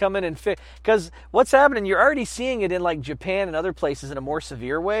immigrants to come in and fix. Because what's happening, you're already seeing it in like Japan and other places in a more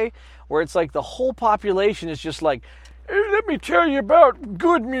severe way, where it's like the whole population is just like, hey, let me tell you about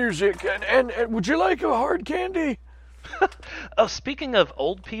good music, and would you like a hard candy? Oh, speaking of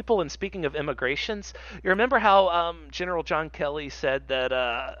old people and speaking of immigrations, you remember how General John Kelly said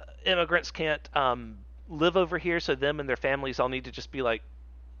that immigrants can't live over here, so them and their families all need to just be like,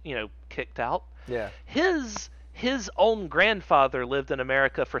 kicked out? Yeah. His own grandfather lived in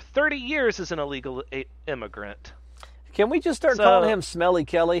America for 30 years as an illegal immigrant. Can we just start calling him Smelly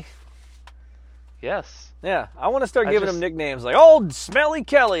Kelly? Yes. Yeah, I want to start giving him nicknames like Old Smelly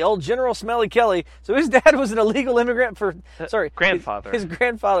Kelly, Old General Smelly Kelly. So his dad was an illegal immigrant grandfather. His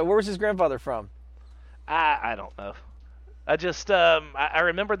grandfather. Where was his grandfather from? I don't know. I just I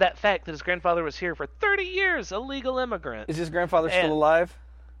remember that fact that his grandfather was here for 30 years, illegal immigrant. Is his grandfather still alive?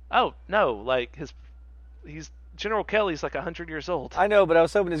 Oh no, like he's General Kelly's like 100 years old. I know, but I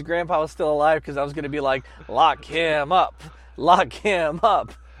was hoping his grandpa was still alive because I was going to be like, lock him up, lock him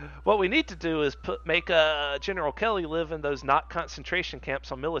up. What we need to do is make General Kelly live in those not concentration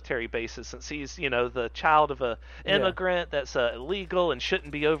camps on military bases, since he's, the child of a immigrant that's illegal and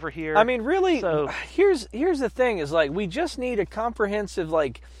shouldn't be over here. I mean, really, here's the thing: is like we just need a comprehensive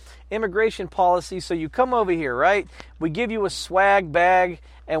like immigration policy. So you come over here, right? We give you a swag bag,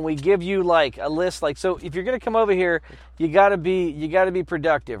 and we give you like a list. Like, so if you're gonna come over here, you gotta be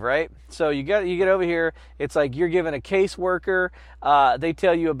productive, right? So you get over here. It's like you're given a caseworker. They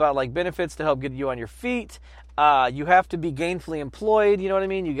tell you about like benefits to help get you on your feet. You have to be gainfully employed. You know what I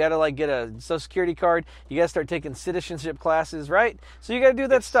mean? You got to like get a Social Security card. You got to start taking citizenship classes, right? So you got to do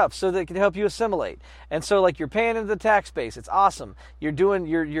that stuff so that it can help you assimilate. And so like you're paying into the tax base. It's awesome. You're doing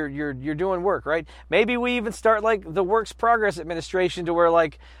doing work, right? Maybe we even start like the Works Progress Administration to where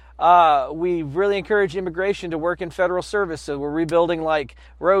like we really encourage immigration to work in federal service. So we're rebuilding like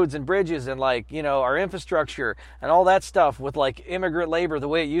roads and bridges and like, our infrastructure and all that stuff with like immigrant labor the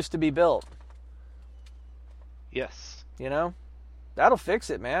way it used to be built. Yes. That'll fix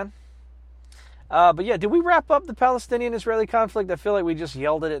it, man. But yeah, did we wrap up the Palestinian-Israeli conflict? I feel like we just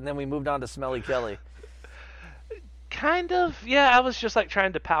yelled at it and then we moved on to Smelly Kelly. Kind of. Yeah, I was just like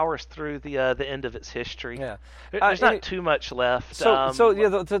trying to power us through the end of its history. Yeah. There's not too much left. So yeah,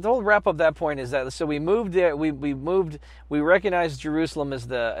 the whole wrap up that point is that we moved there. We recognized Jerusalem as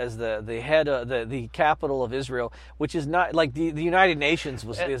the head of the capital of Israel, which is not like the United Nations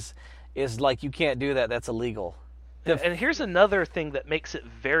is like you can't do that. That's illegal. And here's another thing that makes it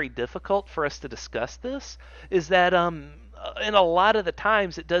very difficult for us to discuss this is that in a lot of the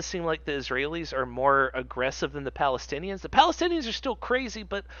times it does seem like the Israelis are more aggressive than the Palestinians. The Palestinians are still crazy,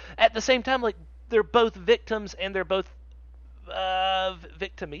 but at the same time, like they're both victims and they're both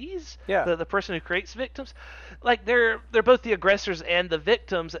victimees. Yeah. The person who creates victims, like they're both the aggressors and the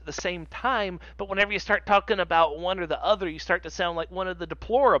victims at the same time. But whenever you start talking about one or the other, you start to sound like one of the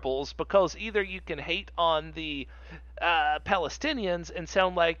deplorables, because either you can hate on the Palestinians and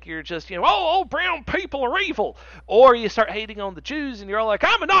sound like you're just all brown people are evil, or you start hating on the Jews and you're all like,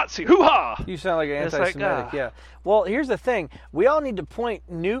 I'm a Nazi, hoo-ha. You sound like an anti-Semitic. Yeah. Well, here's the thing: we all need to point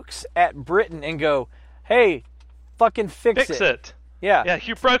nukes at Britain and go, hey, fucking fix it. Yeah. Yeah,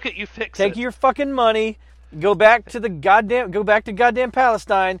 you broke it, you fix it. Take your fucking money, go back to goddamn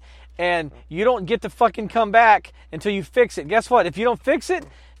Palestine, and you don't get to fucking come back until you fix it. Guess what? If you don't fix it,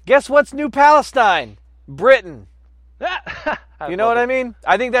 guess what's New Palestine? Britain. You know what I mean?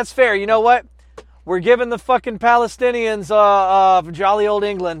 I think that's fair. You know what? We're giving the fucking Palestinians jolly old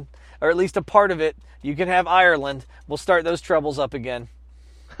England, or at least a part of it. You can have Ireland. We'll start those troubles up again.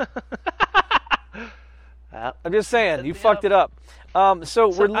 I'm just saying, you fucked it up.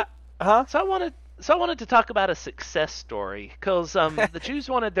 So I wanted to talk about a success story, because the Jews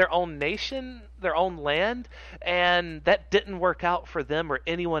wanted their own nation, their own land, and that didn't work out for them or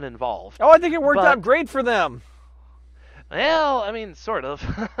anyone involved. Oh, I think it worked out great for them. Well, I mean, sort of.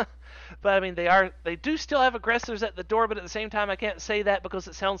 But I mean, they do still have aggressors at the door, but at the same time, I can't say that because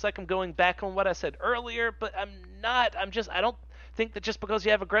it sounds like I'm going back on what I said earlier, but I'm not. I don't think that just because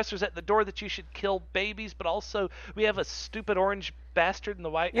you have aggressors at the door that you should kill babies, but also we have a stupid orange bastard in the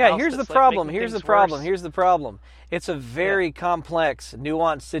White House. Yeah, here's the problem. Here's the problem. It's a very complex,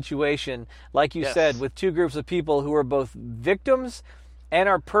 nuanced situation, like you said, with two groups of people who are both victims and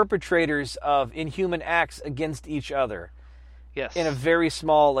are perpetrators of inhuman acts against each other. Yes. In a very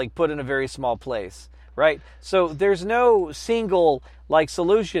small, put in a very small place, right? So there's no single,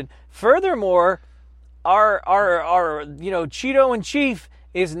 solution. Furthermore, our Cheeto in chief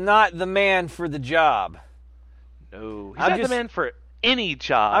is not the man for the job. No, he's not the man for any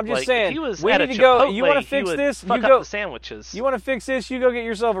job. I'm just saying, if he was we at need a to go. Chipotle, You want to fix this? Fuck up the sandwiches. You want to fix this? You go get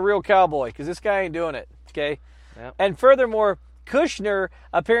yourself a real cowboy, because this guy ain't doing it. Okay. Yep. And furthermore, Kushner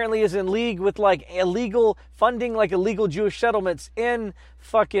apparently is in league with illegal funding, illegal Jewish settlements in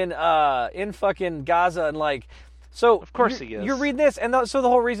fucking Gaza and So of course he is. You're reading this, and so the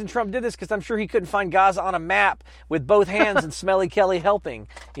whole reason Trump did this, because I'm sure he couldn't find Gaza on a map with both hands and Smelly Kelly helping.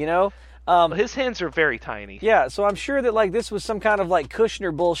 His hands are very tiny. Yeah, so I'm sure that this was some kind of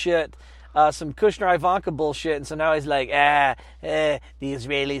Kushner bullshit, some Kushner Ivanka bullshit, and so now he's like, the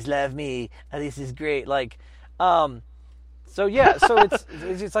Israelis love me. This is great. So yeah, so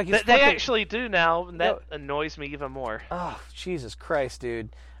it's like he's they actually do now, and that annoys me even more. Oh, Jesus Christ,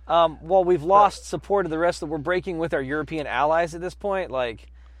 dude. Well, we've lost support of the rest we're breaking with our European allies at this point.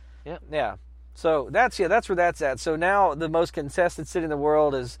 Yeah. So that's where that's at. So now the most contested city in the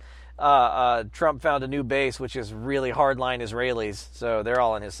world is Trump found a new base, which is really hardline Israelis. So they're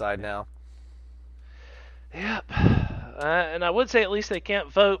all on his side now. Yep. And I would say at least they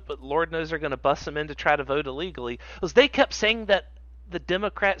can't vote, but Lord knows they're going to bust them in to try to vote illegally. Because they kept saying that the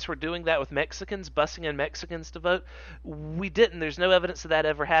Democrats were doing that with Mexicans, busing in Mexicans to vote. We didn't. There's no evidence of that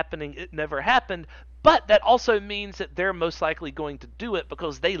ever happening. It never happened. But that also means that they're most likely going to do it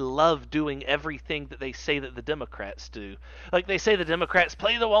because they love doing everything that they say that the Democrats do. They say the Democrats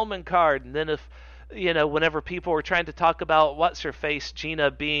play the woman card, and then if, whenever people were trying to talk about what's-her-face, Gina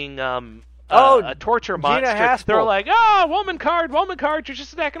being... a torture monster. They're like, woman card, you're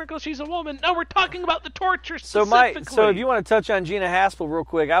just attacking her because she's a woman. No, we're talking about the torture specifically. So if you want to touch on Gina Haspel real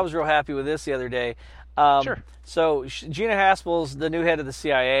quick, I was real happy with this the other day. Sure. So Gina Haspel's the new head of the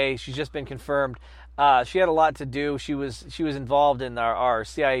CIA. She's just been confirmed. She had a lot to do. She was involved in our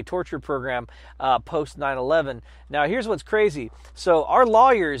CIA torture program post 9/11. Now, here's what's crazy. So our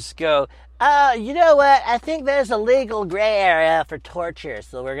lawyers go, you know what? I think there's a legal gray area for torture,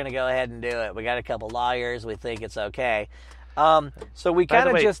 so we're going to go ahead and do it. We got a couple lawyers. We think it's okay. So we kind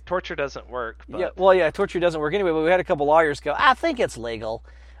of just... torture doesn't work. But... torture doesn't work anyway, but we had a couple lawyers go, I think it's legal.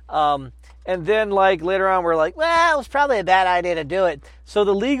 And then, later on, we're like, well, it was probably a bad idea to do it. So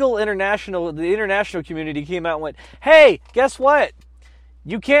the international community came out and went, hey, guess what?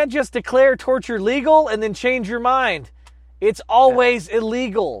 You can't just declare torture legal and then change your mind. It's always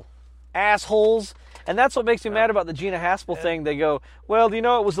illegal, assholes. And that's what makes me mad about the Gina Haspel thing. They go, well,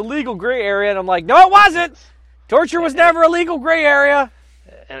 it was a legal gray area. And I'm like, no, it wasn't. Torture was never a legal gray area.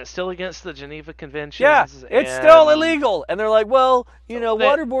 And it's still against the Geneva Conventions. Yeah, it's still illegal. And they're like, well,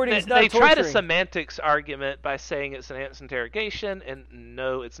 waterboarding is not torturing. They tried a semantics argument by saying it's enhanced interrogation, and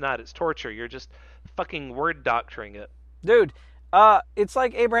no, it's not. It's torture. You're just fucking word doctoring it. Dude, it's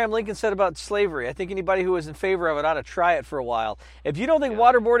like Abraham Lincoln said about slavery. I think anybody who is in favor of it ought to try it for a while. If you don't think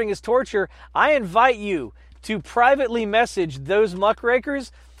waterboarding is torture, I invite you to privately message those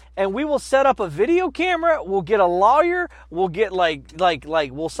muckrakers, and we will set up a video camera. We'll get a lawyer. We'll get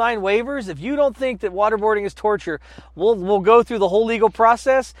we'll sign waivers. If you don't think that waterboarding is torture, we'll go through the whole legal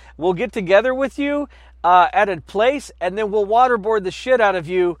process. We'll get together with you at a place, and then we'll waterboard the shit out of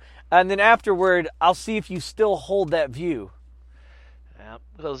you. And then afterward, I'll see if you still hold that view. Yeah,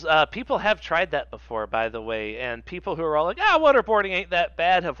 because people have tried that before, by the way, and people who are all like, waterboarding ain't that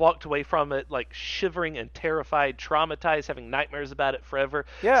bad, have walked away from it like shivering and terrified, traumatized, having nightmares about it forever,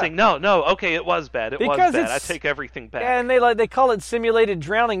 saying, no, okay, it was bad, it was bad, I take everything back. And they call it simulated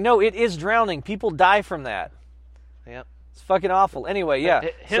drowning. No, it is drowning. People die from that. Yep. It's fucking awful. Anyway, yeah.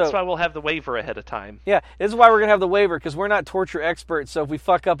 Hence why we'll have the waiver ahead of time. Yeah, this is why we're going to have the waiver, because we're not torture experts, so if we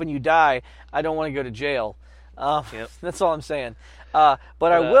fuck up and you die, I don't want to go to jail. That's all I'm saying. But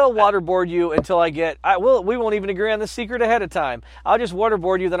I will waterboard you until we won't even agree on the secret ahead of time. I'll just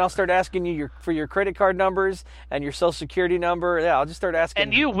waterboard you, then I'll start asking you for your credit card numbers and your social security number. Yeah, I'll just start asking.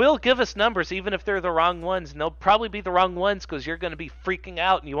 And you will give us numbers, even if they're the wrong ones. And they'll probably be the wrong ones because you're going to be freaking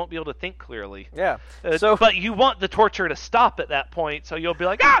out and you won't be able to think clearly. Yeah. But you want the torture to stop at that point, so you'll be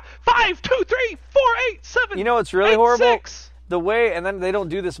like, 5, 2, 3, 4, 8, 7. You know what's really horrible? 6. The way, and then they don't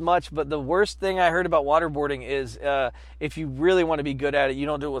do this much, but the worst thing I heard about waterboarding is if you really want to be good at it, you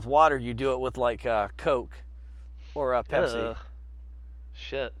don't do it with water, you do it with like Coke or Pepsi.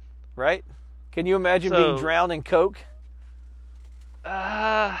 Shit. Right? Can you imagine being drowned in Coke?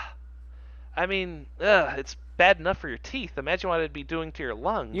 I mean, it's bad enough for your teeth. Imagine what it'd be doing to your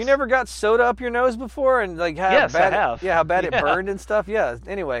lungs. You never got soda up your nose before, and like Yes, I have. How bad it burned and stuff. Yeah.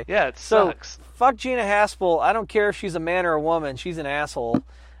 Anyway. Yeah, it sucks. Fuck Gina Haspel. I don't care if she's a man or a woman. She's an asshole.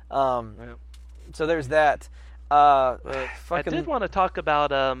 So there's that. I did want to talk about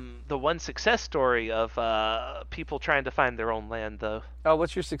the one success story of people trying to find their own land, though. Oh,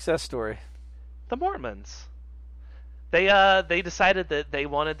 what's your success story? The Mormons. They decided that they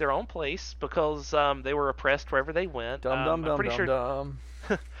wanted their own place because they were oppressed wherever they went. I'm pretty sure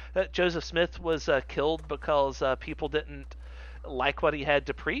that Joseph Smith was killed because people didn't like what he had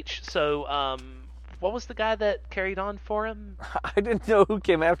to preach. So, what was the guy that carried on for him? I didn't know who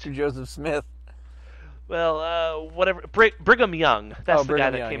came after Joseph Smith. Well, whatever. Brigham Young. That's the guy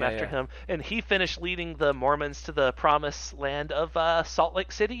that came after him. him. And he finished leading the Mormons to the promised land of Salt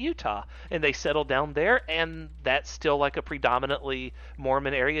Lake City, Utah. And they settled down there, and that's still like a predominantly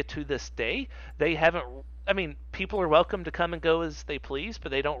Mormon area to this day. They haven't... I mean, people are welcome to come and go as they please,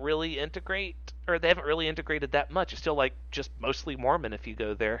 but they don't really integrate, or they haven't really integrated that much. It's still like just mostly Mormon if you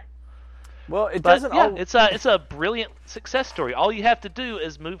go there. Well, it's a brilliant success story. All you have to do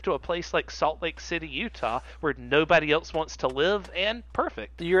is move to a place like Salt Lake City, Utah, where nobody else wants to live, and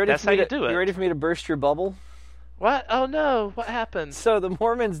perfect. That's how you do it. You ready for me to burst your bubble? What? Oh no! What happened? So the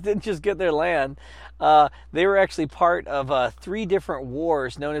Mormons didn't just get their land; they were actually part of 3 different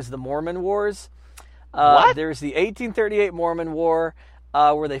wars known as the Mormon Wars. What? There's the 1838 Mormon War,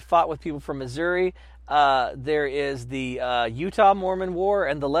 where they fought with people from Missouri. There is the Utah Mormon War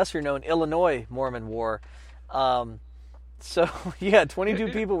and the lesser-known Illinois Mormon War. 22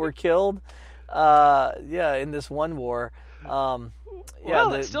 people were killed. In this one war.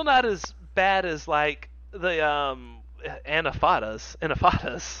 It's still not as bad as like the Anafatas,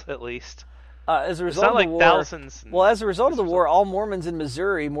 at least. As a result of the war, thousands. As a result of the war, all Mormons in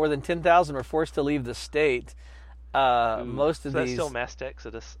Missouri, more than 10,000, were forced to leave the state. Most of these. That's still mass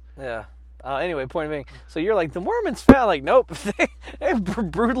exodus. Yeah. Anyway, point being, so you're like, the Mormons found, like, nope, they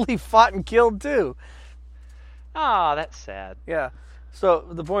brutally fought and killed too. Ah, that's sad. Yeah. So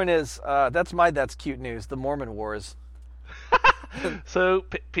the point is, that's cute news. The Mormon Wars. So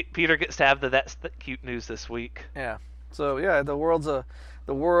Peter gets to have that's the cute news this week. Yeah. So yeah, the world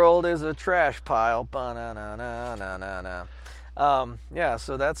is a trash pile. Ba-na-na-na-na-na-na.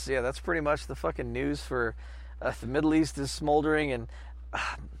 So that's pretty much the fucking news for the Middle East is smoldering, and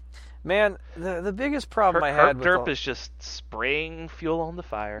man, the biggest problem I had with Derp is just spraying fuel on the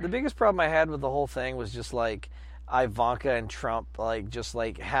fire. The biggest problem I had with the whole thing was just like Ivanka and Trump just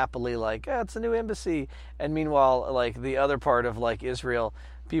happily it's a new embassy, and meanwhile like the other part of like Israel,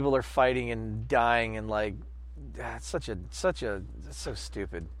 people are fighting and dying, and it's so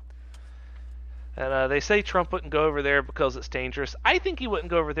stupid. And they say Trump wouldn't go over there because it's dangerous. I think he wouldn't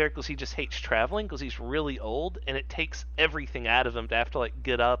go over there because he just hates traveling, because he's really old, and it takes everything out of him to have to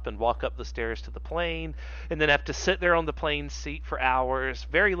get up and walk up the stairs to the plane, and then have to sit there on the plane seat for hours.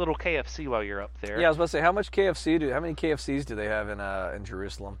 Very little KFC while you're up there. Yeah, I was about to say, how many KFCs do they have in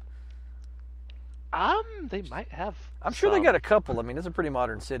Jerusalem? They might have. I'm sure they got a couple. I mean, it's a pretty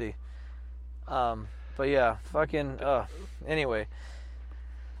modern city. But yeah, anyway.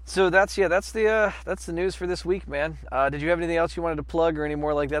 So that's the news for this week, man. Did you have anything else you wanted to plug, or any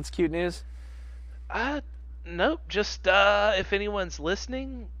more that's cute news? Nope. Just if anyone's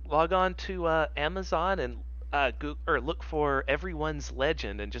listening, log on to Amazon and look for Everyone's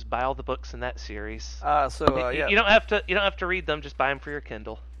Legend and just buy all the books in that series. You don't have to read them. Just buy them for your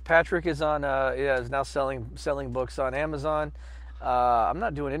Kindle. Patrick is on is now selling books on Amazon. I'm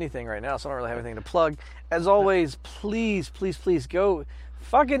not doing anything right now, so I don't really have anything to plug. As always, please go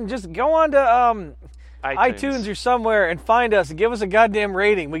fucking just go on to iTunes or somewhere and find us and give us a goddamn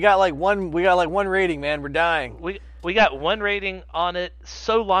rating. We got like one rating, man. We're dying. We got one rating on it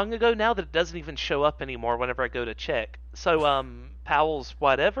so long ago now that it doesn't even show up anymore whenever I go to check. So Powell's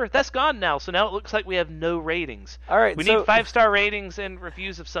whatever, that's gone now. So now it looks like we have no ratings. All right, we need 5-star ratings and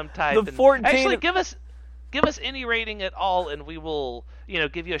reviews of some type. Actually, give us any rating at all, and we will,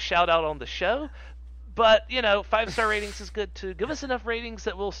 give you a shout out on the show. But 5-star ratings is good too. Give us enough ratings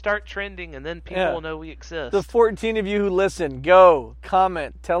that we'll start trending, and then people will know we exist. The 14 of you who listen, go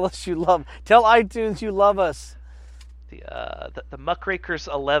comment. Tell iTunes you love us. The Muckrakers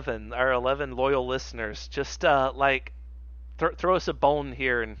 11, our 11 loyal listeners, just throw us a bone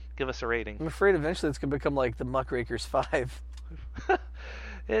here and give us a rating. I'm afraid eventually it's gonna become like the Muckrakers 5.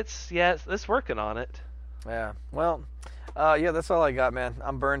 It's working on it. Yeah. Well, that's all I got, man.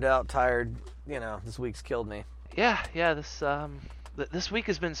 I'm burned out, tired. This week's killed me. Yeah. This week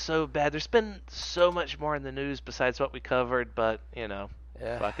has been so bad. There's been so much more in the news besides what we covered, but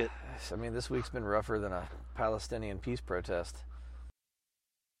fuck it. I mean, this week's been rougher than a Palestinian peace protest.